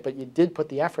quite get it, but you did put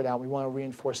the effort out. We want to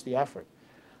reinforce the effort.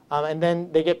 And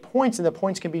then they get points, and the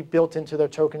points can be built into their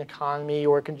token economy,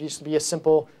 or it can just be a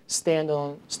simple stand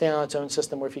on its own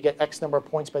system where if you get X number of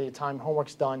points by the time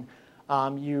homework's done,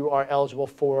 you are eligible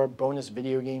for bonus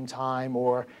video game time,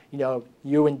 or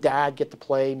you and dad get to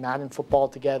play Madden football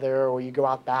together, or you go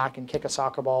out back and kick a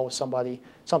soccer ball with somebody,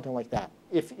 something like that.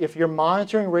 If your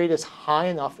monitoring rate is high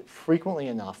enough, frequently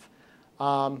enough,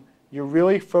 you're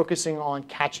really focusing on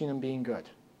catching them being good.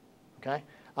 Okay?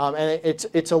 And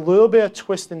it's a little bit of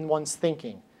twist in one's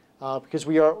thinking, because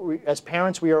as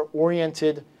parents, we are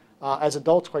oriented, as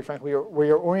adults, quite frankly, we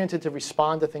are oriented to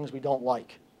respond to things we don't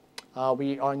like.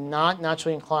 We are not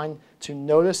naturally inclined to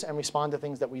notice and respond to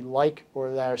things that we like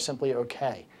or that are simply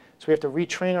okay. So we have to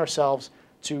retrain ourselves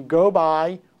to go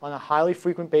by on a highly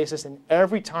frequent basis, and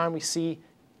every time we see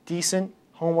decent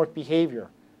homework behavior,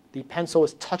 the pencil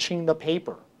is touching the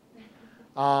paper,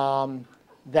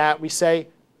 that we say,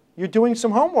 you're doing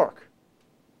some homework,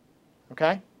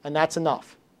 okay? And that's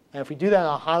enough. And if we do that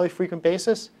on a highly frequent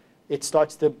basis, it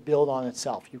starts to build on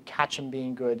itself. You catch them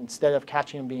being good instead of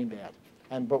catching them being bad.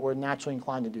 But we're naturally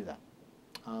inclined to do that.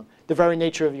 The very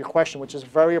nature of your question, which is a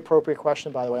very appropriate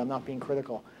question, by the way, I'm not being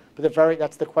critical, but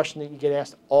that's the question that you get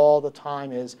asked all the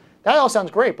time is, that all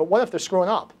sounds great, but what if they're screwing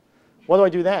up? What do I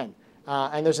do then?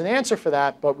 And there's an answer for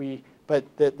that, but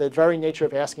the very nature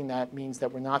of asking that means that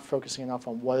we're not focusing enough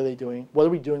on what are they doing, what are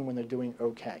we doing when they're doing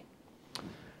okay.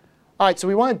 All right, so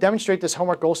we want to demonstrate this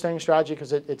homework goal setting strategy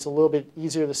because it's a little bit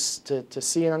easier to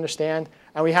see and understand.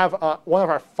 And we have one of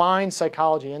our fine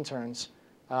psychology interns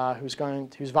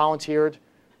who's volunteered,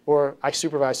 or I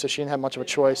supervised, so she didn't have much of a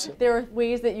choice. There are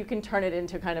ways that you can turn it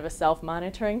into kind of a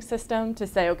self-monitoring system to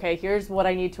say, okay, here's what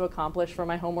I need to accomplish for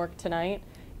my homework tonight.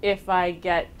 If I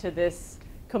get to this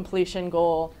completion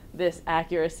goal, this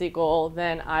accuracy goal,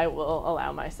 then I will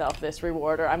allow myself this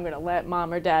reward, or I'm going to let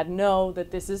mom or dad know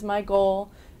that this is my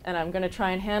goal, and I'm going to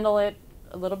try and handle it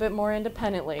a little bit more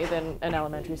independently than an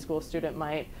elementary school student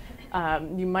might.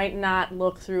 You might not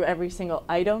look through every single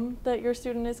item that your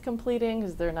student is completing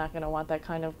because they're not going to want that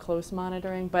kind of close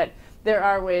monitoring. But there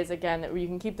are ways, again, that you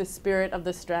can keep the spirit of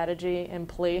the strategy in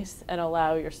place and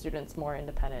allow your students more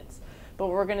independence. But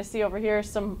what we're going to see over here is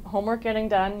some homework getting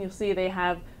done. You'll see they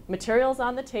have materials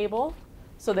on the table.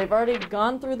 So they've already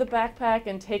gone through the backpack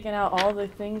and taken out all the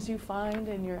things you find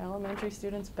in your elementary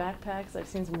students' backpacks. I've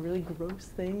seen some really gross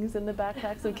things in the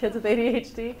backpacks of kids with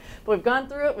ADHD. But we've gone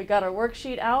through it. We got our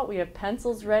worksheet out. We have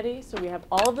pencils ready. So we have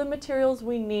all of the materials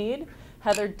we need.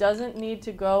 Heather doesn't need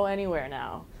to go anywhere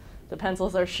now. The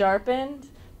pencils are sharpened.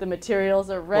 The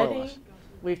materials are ready.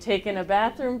 We've taken a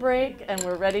bathroom break, and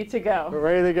we're ready to go. We're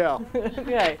ready to go.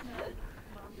 Okay.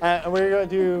 And we're going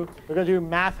to do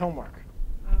math homework.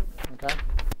 Okay.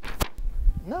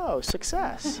 No,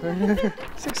 success.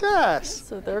 Success.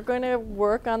 So they're going to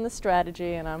work on the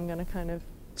strategy, and I'm going to kind of.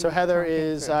 So Heather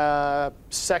is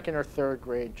second or third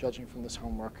grade, judging from this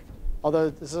homework. Although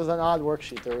this is an odd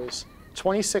worksheet. There is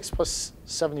 26 plus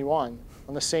 71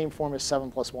 on the same form as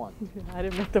 7 plus 1. I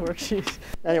didn't make the worksheet.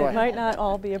 Anyway. It might not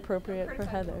all be appropriate for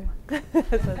Heather.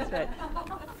 That's right.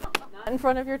 Not in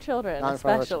front of your children,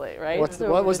 especially, right?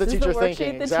 What was the teacher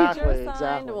thinking? Exactly.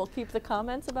 We'll keep the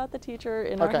comments about the teacher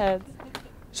in our heads.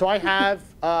 So I have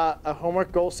a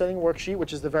homework goal setting worksheet,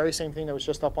 which is the very same thing that was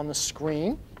just up on the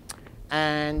screen.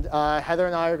 And Heather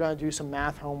and I are going to do some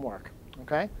math homework.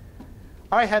 Okay?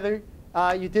 All right, Heather,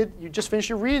 you just finished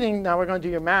your reading. Now we're going to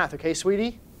do your math. Okay,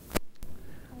 sweetie?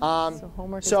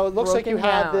 So it looks like you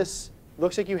have this.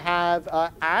 Looks like you have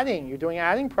adding. You're doing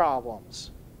adding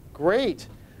problems. Great.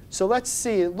 So let's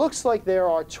see. It looks like there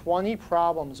are 20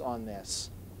 problems on this.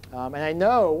 And I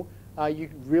know you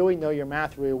really know your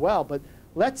math really well, but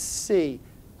let's see.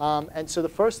 And so the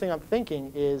first thing I'm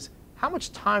thinking is, how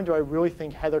much time do I really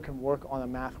think Heather can work on a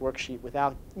math worksheet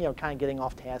without kind of getting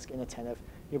off task, inattentive,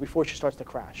 before she starts to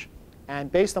crash?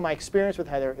 And based on my experience with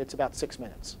Heather, it's about 6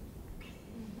 minutes.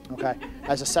 Okay,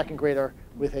 as a second grader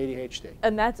with ADHD.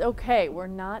 And that's okay. We're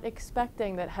not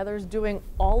expecting that Heather's doing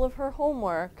all of her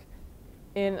homework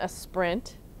in a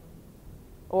sprint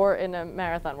or in a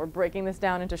marathon. We're breaking this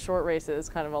down into short races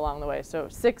kind of along the way. So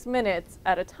 6 minutes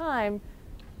at a time.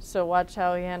 So watch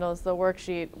how he handles the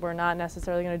worksheet. We're not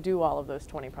necessarily going to do all of those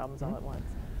 20 problems all at once.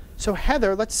 So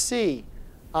Heather, let's see.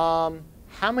 How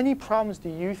many problems do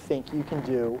you think you can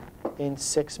do in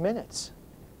 6 minutes?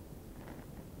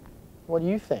 What do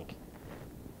you think?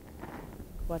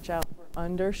 Watch out for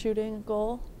undershooting a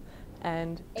goal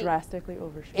and drastically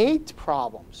overshooting. 8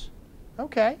 problems.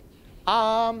 Okay.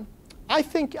 I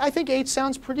think 8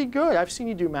 sounds pretty good. I've seen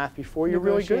you do math before. You're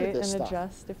really good at this and stuff.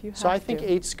 Adjust if you have so I think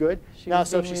 8's good. Now,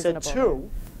 so if she said 2,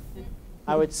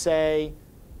 I would say,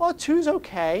 well, 2's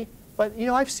okay. But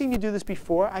I've seen you do this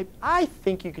before. I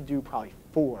think you could do probably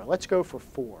 4. Let's go for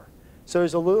 4. So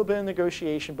there's a little bit of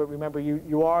negotiation, but remember,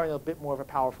 you are in a bit more of a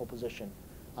powerful position,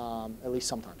 at least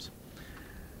sometimes.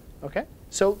 Okay.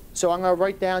 So I'm going to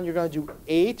write down. You're going to do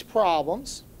 8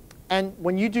 problems, and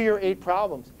when you do your 8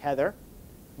 problems, Heather,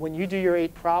 when you do your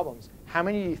 8 problems, how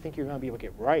many do you think you're going to be able to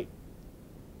get right?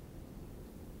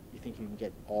 You think you can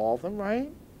get all of them right?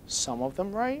 Some of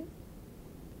them right?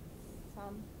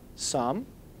 Some. Some.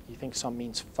 You think some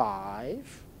means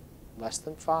 5? Less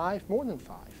than 5? More than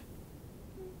 5?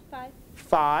 5.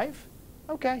 5?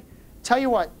 Okay. Tell you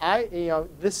what,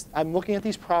 I'm looking at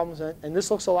these problems, and this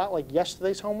looks a lot like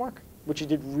yesterday's homework, which you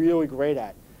did really great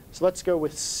at. So let's go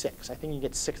with 6. I think you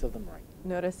get 6 of them right.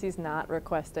 Notice he's not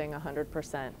requesting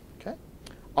 100%. Okay.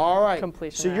 All right.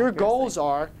 Completion so your goals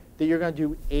are that you're going to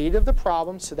do 8 of the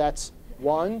problems. So that's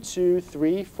 1, 2,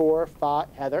 3, 4, 5.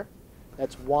 Heather,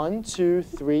 that's 1, 2,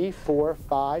 3, 4,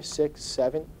 5, 6,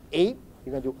 7, 8.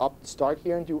 You're going to do start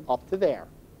here and do up to there.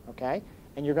 Okay.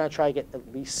 and you're going to try to get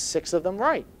at least 6 of them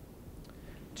right.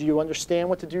 Do you understand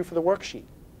what to do for the worksheet?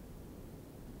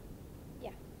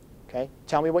 Yeah. Okay.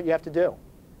 Tell me what you have to do.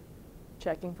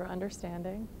 Checking for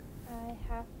understanding. I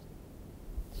have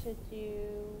to do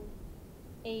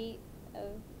 8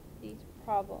 of these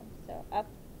problems. So up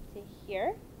to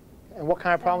here. And what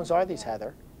kind of problems are these,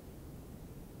 Heather?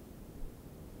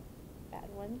 Bad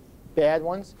ones. Bad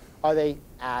ones? Are they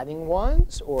adding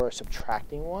ones or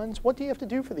subtracting ones? What do you have to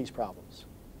do for these problems?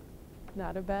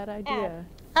 Not a bad idea.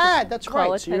 Add, that's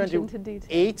Call right. So you're going attention to do to detail.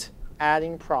 8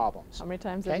 adding problems. How many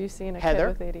times Okay? have you seen a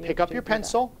Heather, kid with ADHD? pick up your do that?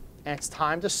 pencil, and it's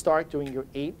time to start doing your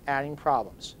 8 adding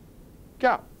problems.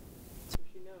 Go. So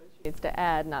she knows she needs to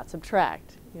add, not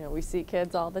subtract. You know, we see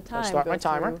kids all the time. Start go my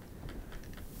timer. through-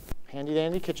 Handy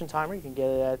dandy kitchen timer. You can get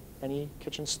it at any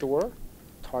kitchen store,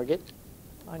 Target.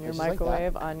 On your places like that.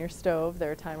 microwave, on your stove.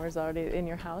 There are timers already in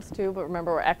your house too, but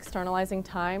remember we're externalizing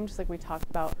time, just like we talked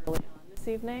about early on this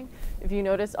evening. If you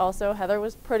notice also, Heather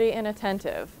was pretty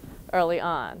inattentive early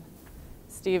on.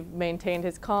 Steve maintained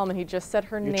his calm and he just said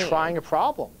her name. You're trying a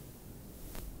problem.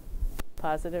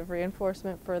 Positive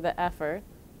reinforcement for the effort,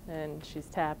 and she's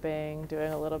tapping,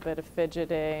 doing a little bit of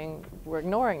fidgeting. We're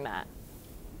ignoring that.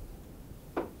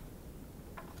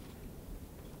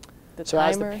 The So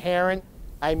as the timer. parent,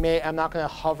 I'm not going to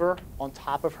hover on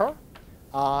top of her.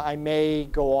 I may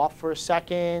go off for a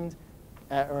second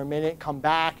or a minute, come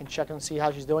back and check and see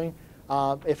how she's doing.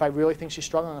 If I really think she's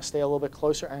struggling, I'll stay a little bit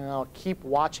closer and I'll keep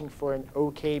watching for an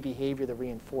okay behavior to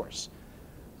reinforce.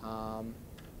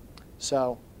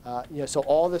 So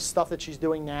all this stuff that she's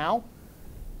doing now,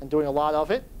 and doing a lot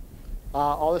of it,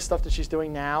 all this stuff that she's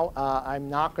doing now, I'm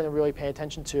not going to really pay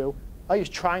attention to. Oh, you're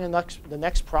trying the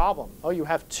next problem. Oh, you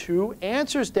have 2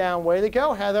 answers down. Way to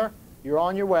go, Heather. You're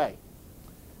on your way.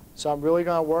 So I'm really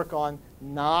going to work on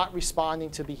not responding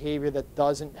to behavior that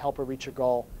doesn't help her reach her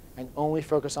goal and only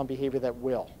focus on behavior that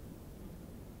will.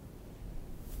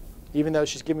 Even though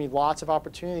she's given me lots of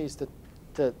opportunities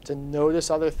to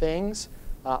notice other things,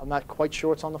 I'm not quite sure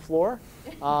what's on the floor.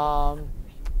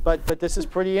 But this is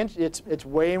pretty, it's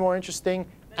way more interesting,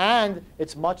 and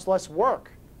it's much less work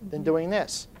than doing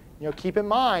this. You know, keep in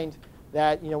mind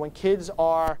that, you know, when kids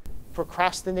are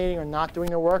procrastinating or not doing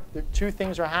their work, 2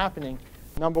 things are happening.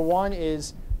 Number 1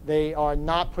 is they are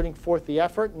not putting forth the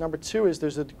effort. Number 2 is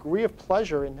there's a degree of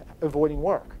pleasure in avoiding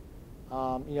work. You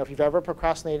know, if you've ever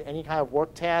procrastinated any kind of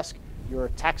work task, your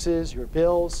taxes, your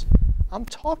bills, I'm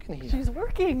talking here. She's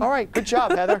working. All right, good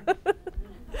job, Heather.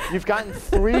 You've gotten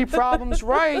 3 problems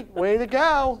right. Way to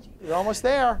go. You're almost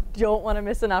there. Don't want to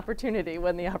miss an opportunity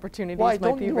when the opportunities Well, I might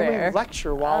don't be normally rare.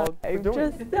 lecture while we're doing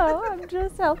it. I'm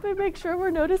just helping make sure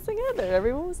we're noticing Heather.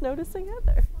 Everyone was noticing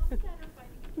Heather.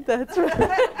 That's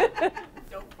right.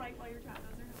 Don't fight while your child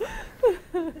does her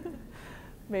homework.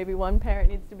 Maybe one parent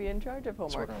needs to be in charge of So we're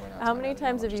homework. gonna run out of How time. many I don't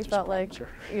times know, have you just felt like,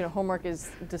 problems you know, homework is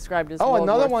described as Oh, World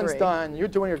another War one's III? done. You're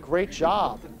doing a great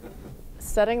job.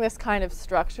 Setting this kind of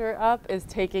structure up is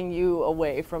taking you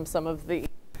away from some of the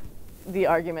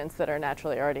arguments that are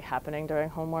naturally already happening during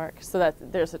homework. So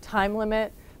that there's a time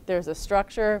limit, there's a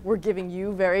structure. We're giving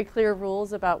you very clear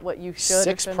rules about what you should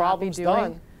 6 or should not be problems doing.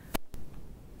 done.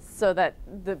 So that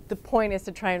the point is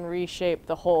to try and reshape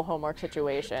the whole homework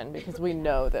situation, because we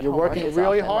know that You're homework working is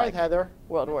really often hard, like Heather.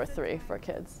 World War III for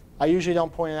kids. I usually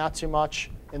don't point it out too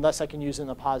much unless I can use it in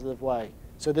a positive way.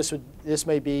 So this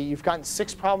may be, you've gotten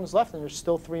 6 problems left and there's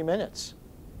still 3 minutes.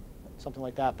 Something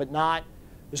like that, but not,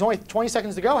 there's only 20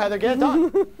 seconds to go, Heather, get it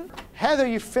done. Heather,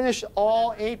 you finished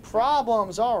all 8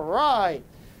 problems, all right.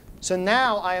 So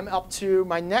now I am up to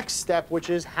my next step, which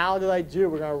is how did I do?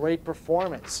 We're going to rate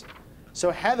performance.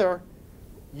 So Heather,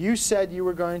 you said you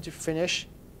were going to finish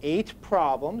 8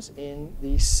 problems in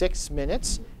the 6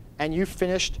 minutes, and you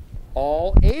finished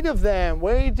all 8 of them.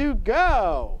 Way to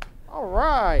go. All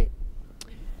right.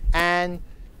 And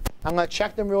I'm going to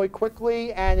check them really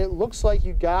quickly, and it looks like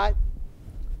you got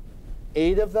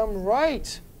 8 of them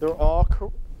right. They're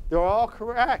all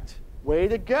correct. Way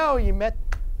to go. You met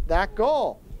that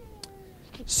goal.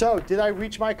 So did I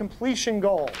reach my completion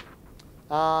goal?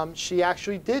 She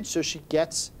actually did, so she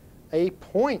gets a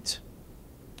point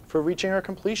for reaching her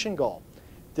completion goal.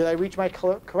 Did I reach my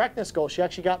correctness goal? She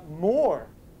actually got more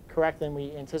correct than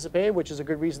we anticipated, which is a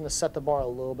good reason to set the bar a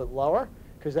little bit lower,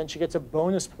 because then she gets a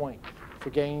bonus point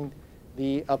for getting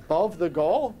the above the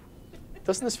goal.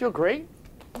 Doesn't this feel great?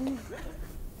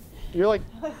 You're like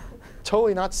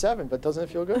totally not 7, but doesn't it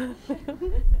feel good?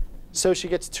 So she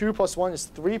gets 2 plus 1 is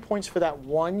 3 points for that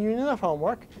 1 unit of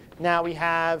homework. Now we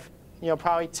have, you know,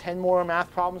 probably 10 more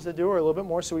math problems to do, or a little bit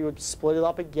more, so we would split it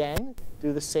up again,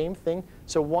 do the same thing.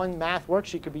 So one math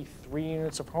worksheet could be 3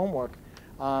 units of homework.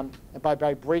 And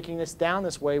by breaking this down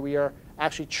this way, we are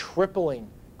actually tripling,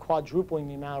 quadrupling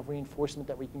the amount of reinforcement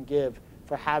that we can give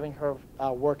for having her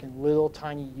work in little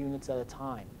tiny units at a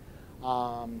time.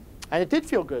 And it did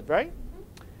feel good, right?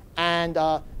 And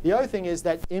the other thing is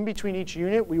that in between each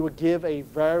unit, we would give a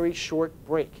very short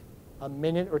break, a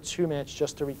minute or 2 minutes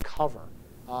just to recover.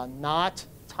 Not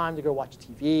time to go watch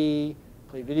TV,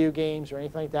 play video games, or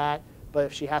anything like that. But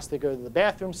if she has to go to the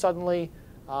bathroom suddenly,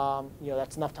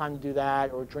 that's enough time to do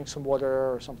that, or drink some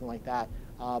water or something like that.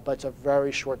 But it's a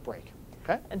very short break.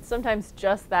 Okay? And sometimes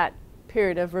just that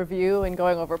period of review and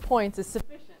going over points is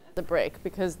sufficient as a break,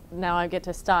 because now I get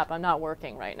to stop. I'm not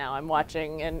working right now. I'm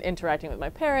watching and interacting with my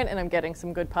parent, and I'm getting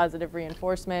some good positive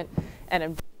reinforcement, and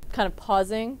I'm kind of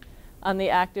pausing on the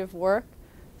active work.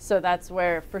 So that's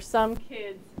where, for some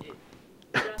kids,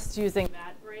 just using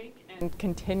that break and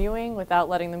continuing without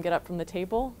letting them get up from the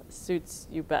table suits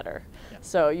you better. Yeah.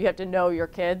 So you have to know your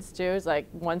kids too. It's like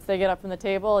once they get up from the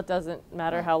table, it doesn't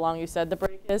matter how long you said the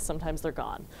break is, sometimes they're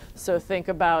gone. So think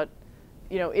about,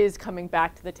 is coming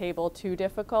back to the table too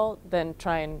difficult? Then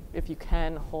try and, if you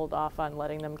can, hold off on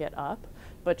letting them get up.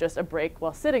 But just a break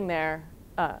while sitting there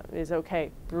is okay,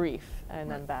 brief,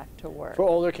 and then back to work. For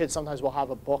older kids, sometimes we'll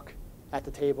have a book at the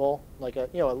table, like a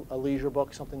leisure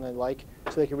book, something they like,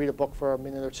 so they can read a book for a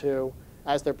minute or two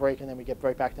as they're breaking, and then we get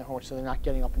right back to homework, so they're not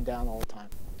getting up and down all the time,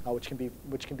 which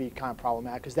can be kind of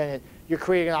problematic, because then you're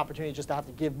creating an opportunity just to have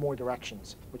to give more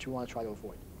directions, which we want to try to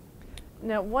avoid.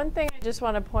 Now, one thing I just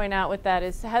want to point out with that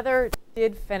is Heather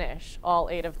did finish all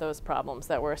 8 of those problems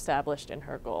that were established in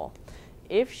her goal.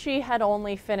 If she had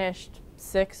only finished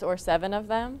 6 or 7 of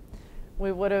them,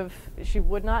 she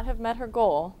would not have met her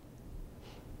goal.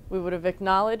 We would have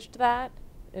acknowledged that,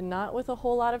 and not with a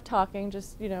whole lot of talking,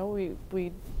 just,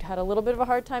 we had a little bit of a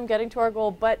hard time getting to our goal,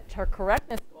 but her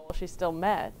correctness goal she still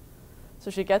met.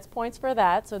 So she gets points for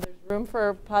that, so there's room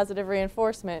for positive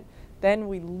reinforcement. Then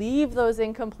we leave those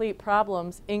incomplete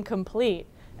problems incomplete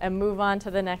and move on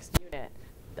to the next unit.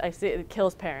 I see it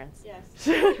kills parents. Yes.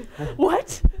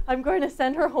 What? I'm going to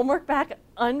send her homework back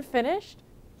unfinished?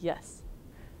 Yes,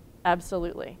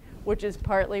 absolutely. Which is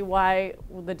partly why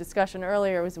the discussion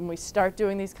earlier was when we start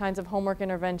doing these kinds of homework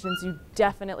interventions, you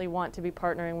definitely want to be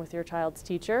partnering with your child's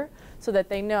teacher so that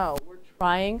they know we're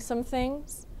trying some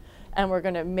things and we're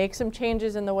going to make some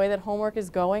changes in the way that homework is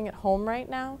going at home right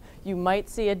now. You might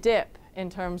see a dip in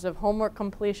terms of homework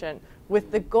completion,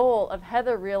 with the goal of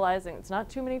Heather realizing it's not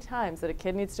too many times that a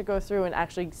kid needs to go through and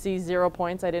actually see 0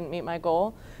 points, I didn't meet my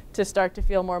goal, to start to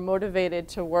feel more motivated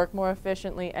to work more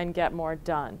efficiently and get more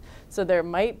done. So there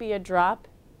might be a drop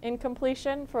in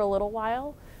completion for a little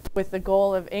while, with the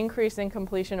goal of increasing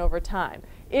completion over time.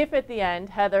 If at the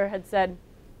end Heather had said,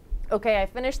 okay, I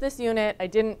finished this unit, I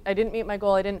didn't meet my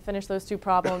goal, I didn't finish those 2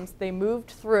 problems, they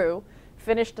moved through,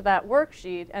 finished that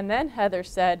worksheet, and then Heather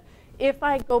said, if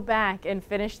I go back and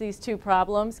finish these 2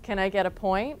 problems, can I get a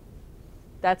point?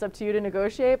 That's up to you to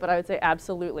negotiate, but I would say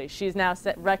absolutely. She's now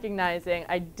recognizing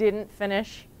I didn't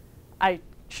finish, I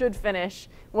should finish.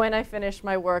 When I finish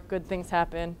my work, good things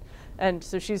happen. And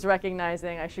so she's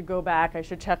recognizing I should go back, I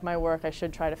should check my work, I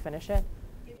should try to finish it.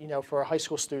 For a high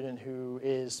school student who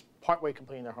is partway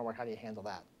completing their homework, how do you handle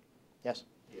that? Yes?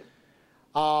 Yeah.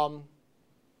 A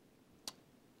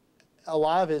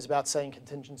lot of it is about setting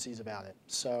contingencies about it.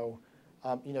 So,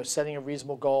 setting a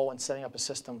reasonable goal and setting up a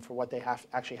system for what they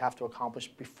actually have to accomplish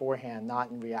beforehand,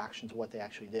 not in reaction to what they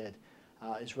actually did,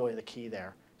 is really the key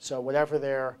there. So whatever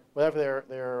their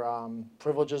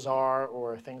privileges are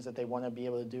or things that they want to be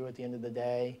able to do at the end of the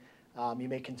day, you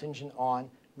make contingent on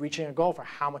reaching a goal for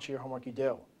how much of your homework you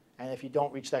do. And if you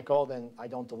don't reach that goal, then I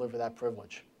don't deliver that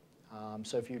privilege.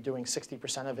 So if you're doing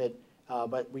 60% of it,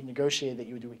 but we negotiated that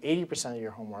you would do 80% of your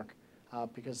homework,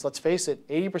 because let's face it,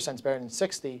 80% is better than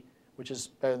 60, which is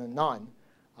better than none.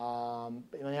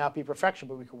 It may not be perfection,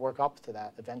 but we could work up to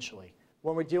that eventually.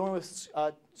 When we're dealing with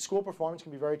school performance, it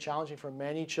can be very challenging for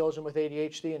many children with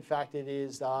ADHD. In fact, it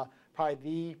is probably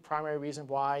the primary reason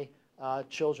why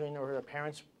children or their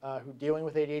parents who are dealing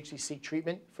with ADHD seek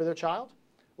treatment for their child,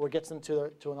 or gets them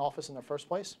to an office in the first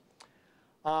place.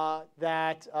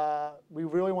 We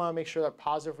really want to make sure that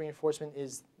positive reinforcement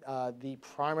is the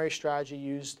primary strategy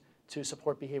used to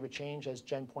support behavior change. As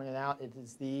Jen pointed out, it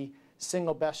is the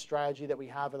single best strategy that we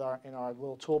have in our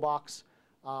little toolbox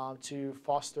to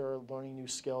foster learning new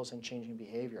skills and changing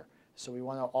behavior. So we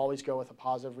want to always go with a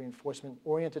positive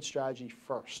reinforcement-oriented strategy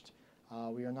first.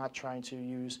 We are not trying to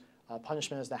use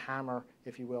punishment as the hammer,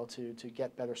 if you will, to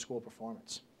get better school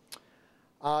performance.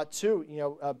 2,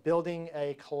 building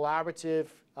a collaborative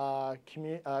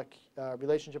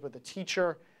relationship with the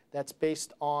teacher that's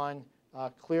based on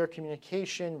clear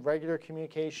communication, regular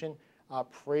communication,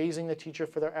 praising the teacher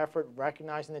for their effort,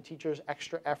 recognizing the teacher's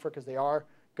extra effort because they are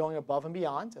going above and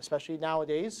beyond, especially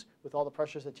nowadays with all the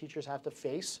pressures that teachers have to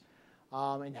face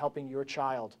in helping your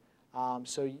child.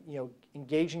 So,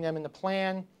 engaging them in the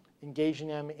plan, engaging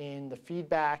them in the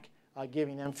feedback,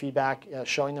 giving them feedback,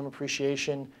 showing them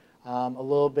appreciation, a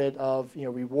little bit of,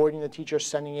 rewarding the teacher,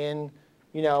 sending in,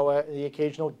 the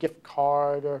occasional gift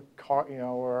card or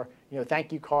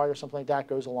thank you card or something like that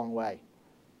goes a long way.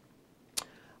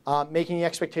 Making the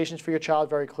expectations for your child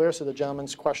very clear. So the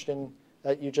gentleman's question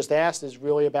that you just asked is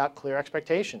really about clear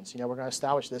expectations. We're going to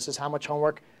establish this is how much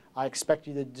homework I expect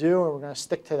you to do, and we're going to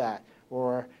stick to that.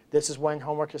 Or this is when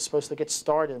homework is supposed to get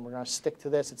started, and we're going to stick to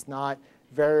this. It's not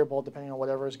variable depending on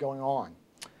whatever is going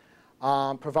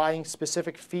on. Providing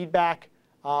specific feedback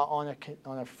on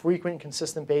a frequent,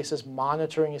 consistent basis.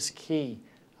 Monitoring is key.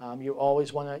 You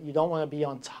don't want to be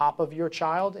on top of your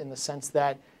child in the sense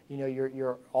that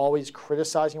you're always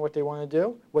criticizing what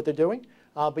they're doing,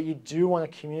 but you do want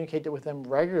to communicate it with them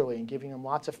regularly and giving them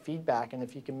lots of feedback. And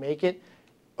if you can make it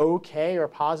okay or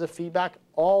positive feedback,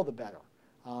 all the better.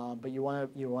 But you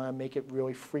want to make it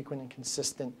really frequent and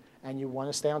consistent, and you want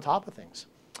to stay on top of things.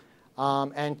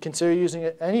 And consider using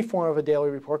any form of a daily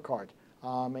report card.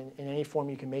 In any form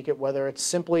you can make it, whether it's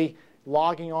simply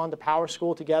logging on to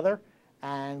PowerSchool together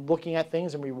and looking at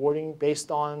things and rewarding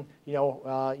based on,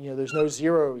 there's no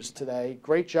zeros today.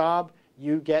 Great job.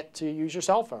 You get to use your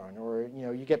cell phone, or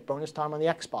you get bonus time on the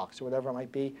Xbox, or whatever it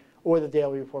might be, or the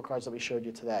daily report cards that we showed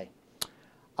you today.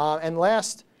 And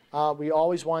last, we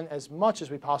always want, as much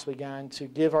as we possibly can, to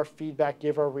give our feedback,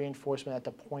 give our reinforcement at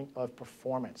the point of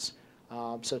performance.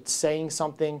 So it's saying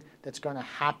something that's going to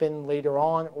happen later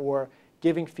on, or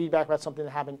giving feedback about something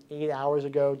that happened 8 hours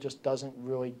ago just doesn't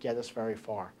really get us very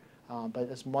far. But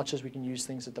as much as we can use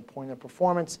things at the point of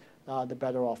performance, the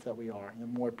better off that we are, and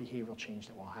the more behavioral change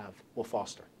that we'll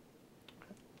foster.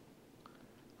 Okay.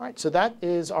 All right, so that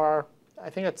is I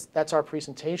think that's our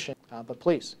presentation. But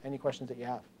please, any questions that you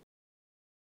have?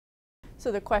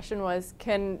 So the question was,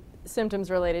 can symptoms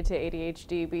related to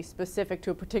ADHD be specific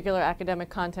to a particular academic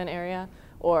content area,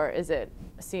 or is it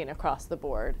seen across the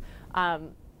board?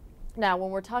 Now, when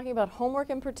we're talking about homework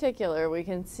in particular, we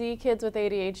can see kids with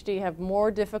ADHD have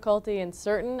more difficulty in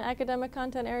certain academic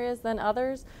content areas than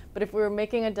others. But if we were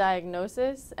making a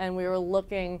diagnosis and we were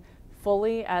looking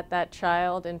fully at that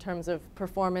child in terms of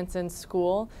performance in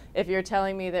school, if you're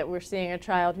telling me that we're seeing a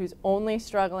child who's only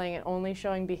struggling and only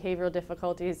showing behavioral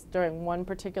difficulties during one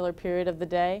particular period of the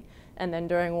day, and then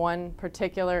during one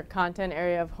particular content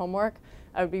area of homework,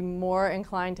 I would be more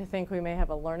inclined to think we may have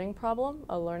a learning problem,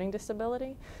 a learning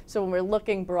disability. So when we're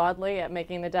looking broadly at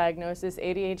making the diagnosis,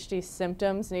 ADHD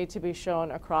symptoms need to be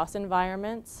shown across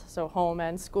environments, so home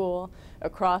and school,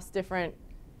 across different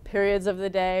periods of the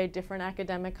day, different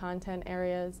academic content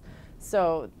areas.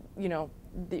 So,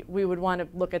 we would want to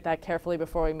look at that carefully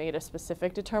before we made a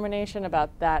specific determination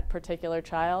about that particular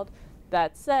child.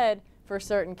 That said, for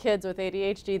certain kids with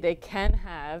ADHD, they can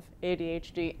have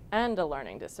ADHD and a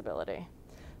learning disability.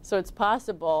 So it's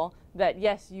possible that,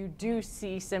 yes, you do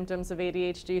see symptoms of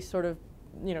ADHD sort of,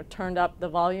 turned up the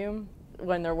volume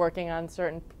when they're working on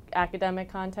certain academic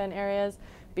content areas,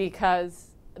 because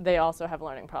they also have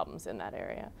learning problems in that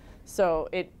area. So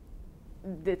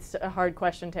it's a hard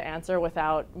question to answer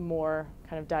without more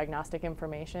kind of diagnostic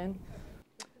information.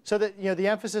 So that the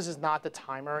emphasis is not the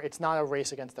timer. It's not a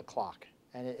race against the clock,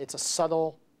 and it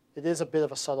is a bit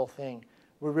of a subtle thing.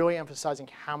 We're really emphasizing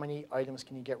how many items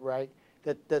can you get right.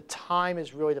 That the time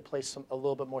is really to place a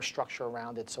little bit more structure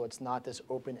around it, so it's not this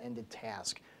open-ended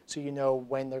task. So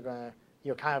when they're going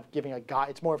to, kind of giving a guide.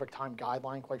 It's more of a time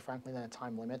guideline, quite frankly, than a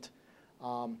time limit.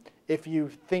 If you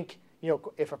think,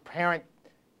 if a parent,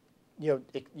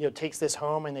 takes this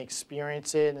home and they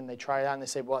experience it and they try it out and they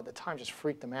say, well, at the time just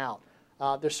freaked them out.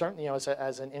 There's certainly,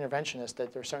 as an interventionist,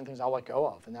 that there's certain things I'll let go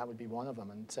of, and that would be one of them.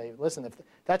 And say, listen, if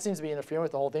that seems to be interfering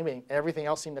with the whole thing, but everything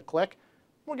else seemed to click,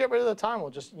 we'll get rid of the time. We'll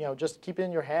just keep it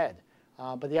in your head.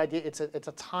 But the idea, it's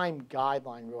a time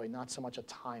guideline, really, not so much a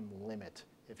time limit,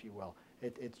 if you will.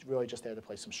 It's really just there to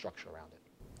place some structure around it.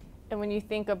 And when you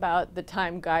think about the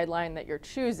time guideline that you're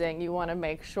choosing, you want to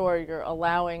make sure you're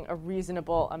allowing a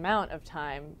reasonable amount of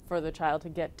time for the child to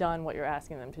get done what you're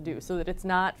asking them to do, so that it's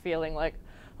not feeling like,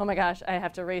 oh my gosh, I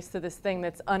have to race to this thing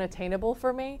that's unattainable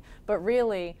for me, but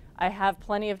really, I have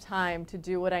plenty of time to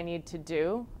do what I need to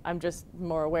do. I'm just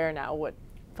more aware now what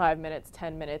 5 minutes,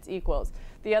 10 minutes equals.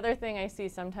 The other thing I see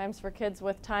sometimes for kids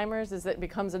with timers is it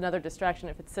becomes another distraction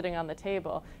if it's sitting on the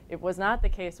table. It was not the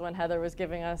case when Heather was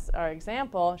giving us our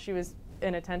example. She was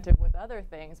inattentive with other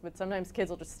things, but sometimes kids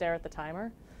will just stare at the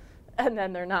timer and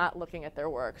then they're not looking at their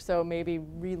work. So maybe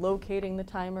relocating the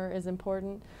timer is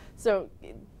important. So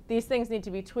these things need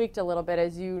to be tweaked a little bit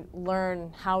as you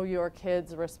learn how your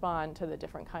kids respond to the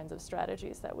different kinds of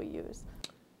strategies that we use.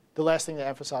 The last thing to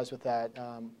emphasize with that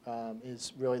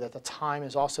is really that the time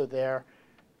is also there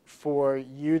for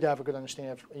you to have a good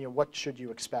understanding of what should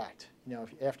you expect.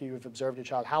 After you've observed your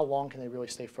child, how long can they really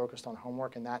stay focused on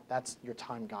homework, and that's your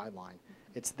time guideline.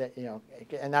 It's that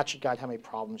and that should guide how many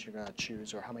problems you're going to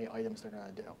choose or how many items they're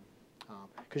going to do,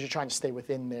 because you're trying to stay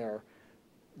within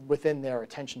their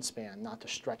attention span, not to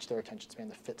stretch their attention span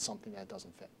to fit something that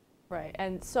doesn't fit. Right,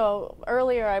 and so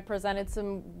earlier I presented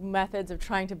some methods of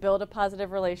trying to build a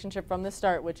positive relationship from the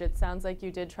start, which it sounds like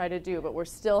you did try to do, but we're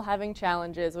still having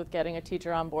challenges with getting a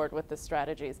teacher on board with the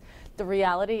strategies. The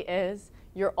reality is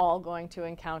you're all going to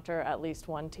encounter at least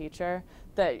one teacher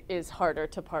that is harder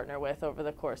to partner with over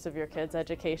the course of your kids'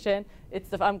 education.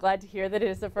 I'm glad to hear that it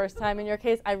is the first time in your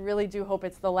case. I really do hope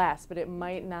it's the last, but it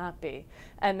might not be.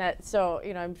 And so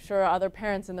I'm sure other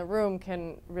parents in the room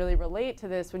can really relate to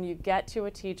this. When you get to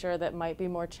a teacher that might be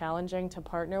more challenging to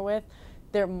partner with,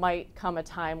 there might come a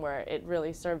time where it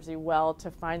really serves you well to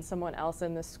find someone else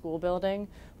in the school building,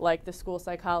 like the school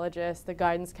psychologist, the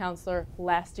guidance counselor,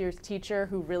 last year's teacher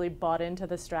who really bought into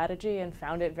the strategy and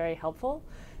found it very helpful.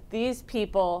 These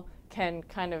people can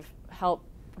kind of help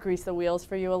grease the wheels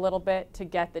for you a little bit to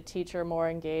get the teacher more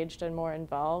engaged and more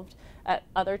involved. At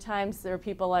other times, there are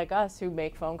people like us who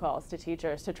make phone calls to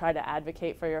teachers to try to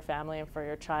advocate for your family and for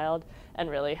your child and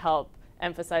really help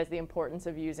emphasize the importance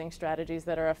of using strategies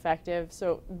that are effective.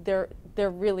 So there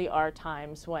really are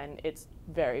times when it's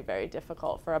very, very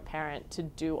difficult for a parent to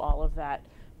do all of that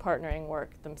partnering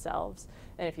work themselves.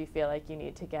 And if you feel like you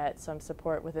need to get some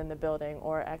support within the building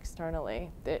or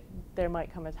externally, there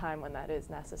might come a time when that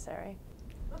is necessary.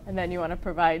 And then you want to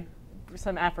provide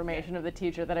some affirmation of the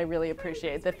teacher that I really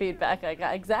appreciate the feedback I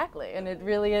got. Exactly, and it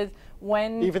really is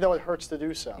when... Even though it hurts to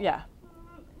do so. Yeah.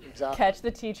 Exactly. Catch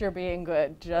the teacher being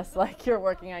good, just like you're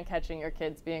working on catching your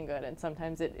kids being good, and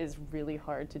sometimes it is really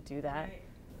hard to do that. Right.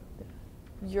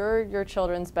 You're your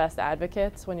children's best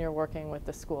advocates when you're working with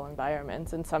the school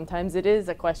environments, and sometimes it is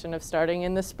a question of starting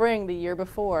in the spring, the year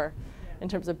before, in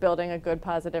terms of building a good,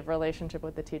 positive relationship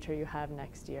with the teacher you have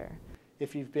next year.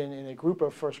 If you've been in a group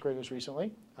of first graders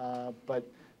recently, but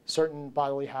certain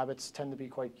bodily habits tend to be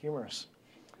quite humorous.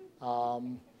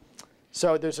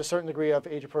 So there's a certain degree of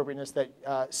age appropriateness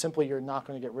that simply you're not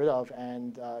going to get rid of,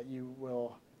 and you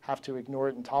will have to ignore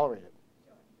it and tolerate it.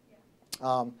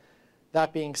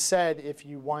 That being said,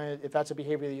 if that's a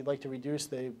behavior that you'd like to reduce,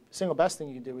 the single best thing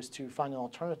you can do is to find an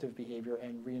alternative behavior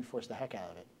and reinforce the heck out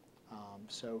of it.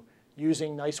 So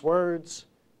using nice words,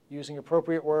 using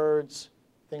appropriate words,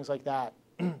 things like that,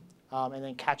 and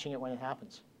then catching it when it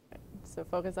happens. So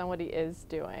focus on what he is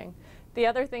doing. The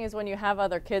other thing is when you have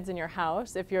other kids in your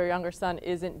house, if your younger son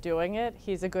isn't doing it,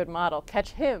 he's a good model.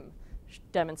 Catch him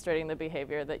demonstrating the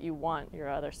behavior that you want your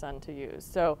other son to use.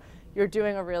 So you're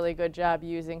doing a really good job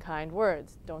using kind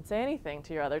words. Don't say anything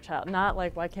to your other child. Not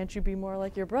like, why can't you be more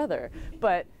like your brother?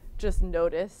 But just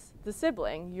notice the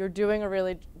sibling. You're doing a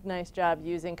really nice job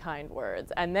using kind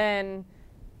words. And then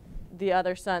the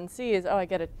other son sees, oh, I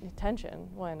get attention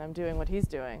when I'm doing what he's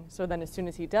doing. So then as soon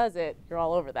as he does it, you're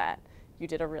all over that. You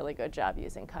did a really good job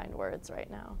using kind words right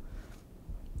now.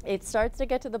 It starts to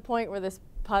get to the point where this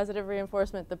positive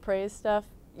reinforcement, the praise stuff,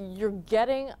 you're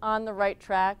getting on the right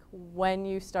track when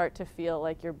you start to feel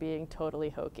like you're being totally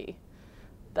hokey.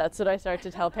 That's what I start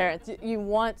to tell parents. You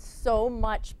want so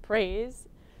much praise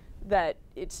that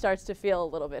it starts to feel a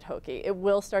little bit hokey. It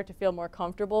will start to feel more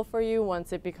comfortable for you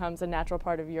once it becomes a natural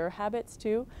part of your habits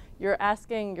too. You're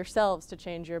asking yourselves to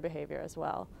change your behavior as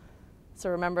well. So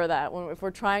remember that if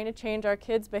we're trying to change our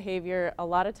kids' behavior, a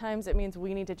lot of times it means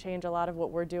we need to change a lot of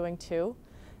what we're doing too.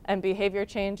 And behavior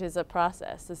change is a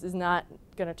process. This is not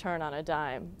going to turn on a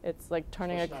dime. It's like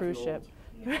turning a cruise ship.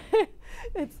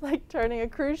 It's like turning a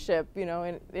cruise ship, you know,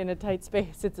 in a tight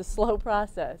space. It's a slow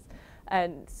process.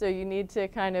 And so you need to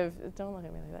kind of, don't look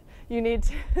at me like that.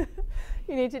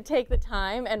 You need to take the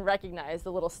time and recognize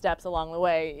the little steps along the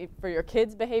way for your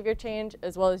kids' behavior change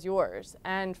as well as yours,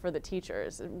 and for the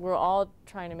teachers. We're all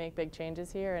trying to make big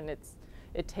changes here, and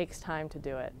it takes time to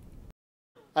do it.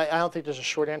 I don't think there's a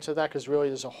short answer to that, because really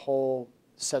there's a whole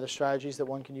set of strategies that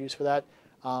one can use for that.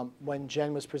 When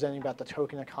Jen was presenting about the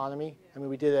token economy, I mean,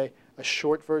 we did a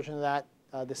short version of that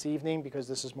this evening because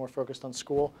this is more focused on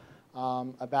school.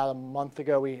 About a month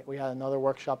ago, we had another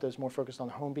workshop that was more focused on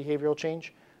home behavioral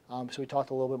change. So we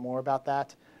talked a little bit more about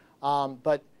that.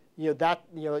 But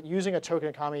using a token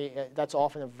economy, that's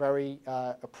often a very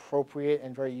appropriate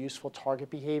and very useful target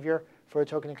behavior for a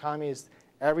token economy is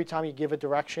every time you give a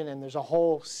direction, and there's a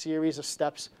whole series of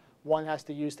steps one has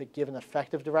to use to give an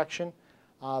effective direction.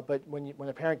 But when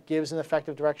a parent gives an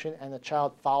effective direction and the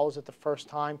child follows it the first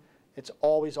time, it's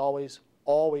always, always,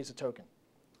 always a token.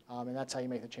 And that's how you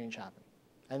make the change happen.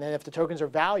 And then if the tokens are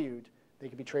valued, they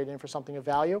can be traded in for something of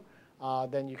value,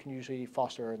 then you can usually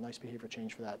foster a nice behavior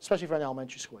change for that, especially for an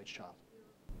elementary school age child.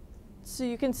 So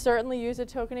you can certainly use a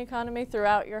token economy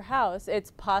throughout your house. It's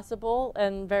possible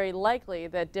and very likely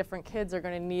that different kids are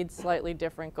going to need slightly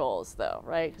different goals, though,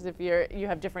 right? Because if you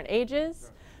have different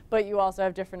ages, but you also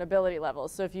have different ability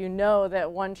levels. So if you know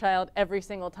that one child every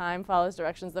single time follows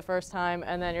directions the first time,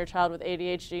 and then your child with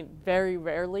ADHD very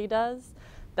rarely does,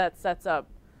 that sets up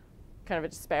kind of a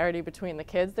disparity between the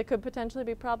kids that could potentially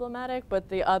be problematic, but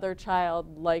the other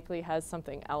child likely has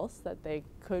something else that they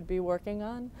could be working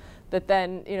on, that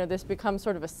then, you know, this becomes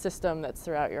sort of a system that's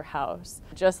throughout your house.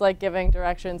 Just like giving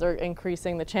directions or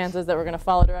increasing the chances that we're going to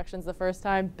follow directions the first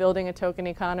time, building a token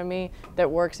economy that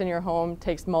works in your home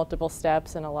takes multiple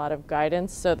steps and a lot of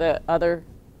guidance. So the other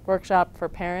workshop for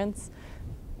parents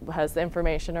has the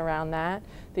information around that.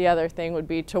 The other thing would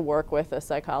be to work with a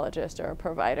psychologist or a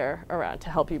provider around to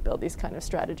help you build these kind of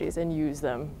strategies and use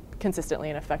them consistently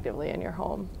and effectively in your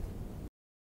home.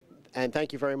 And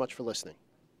thank you very much for listening.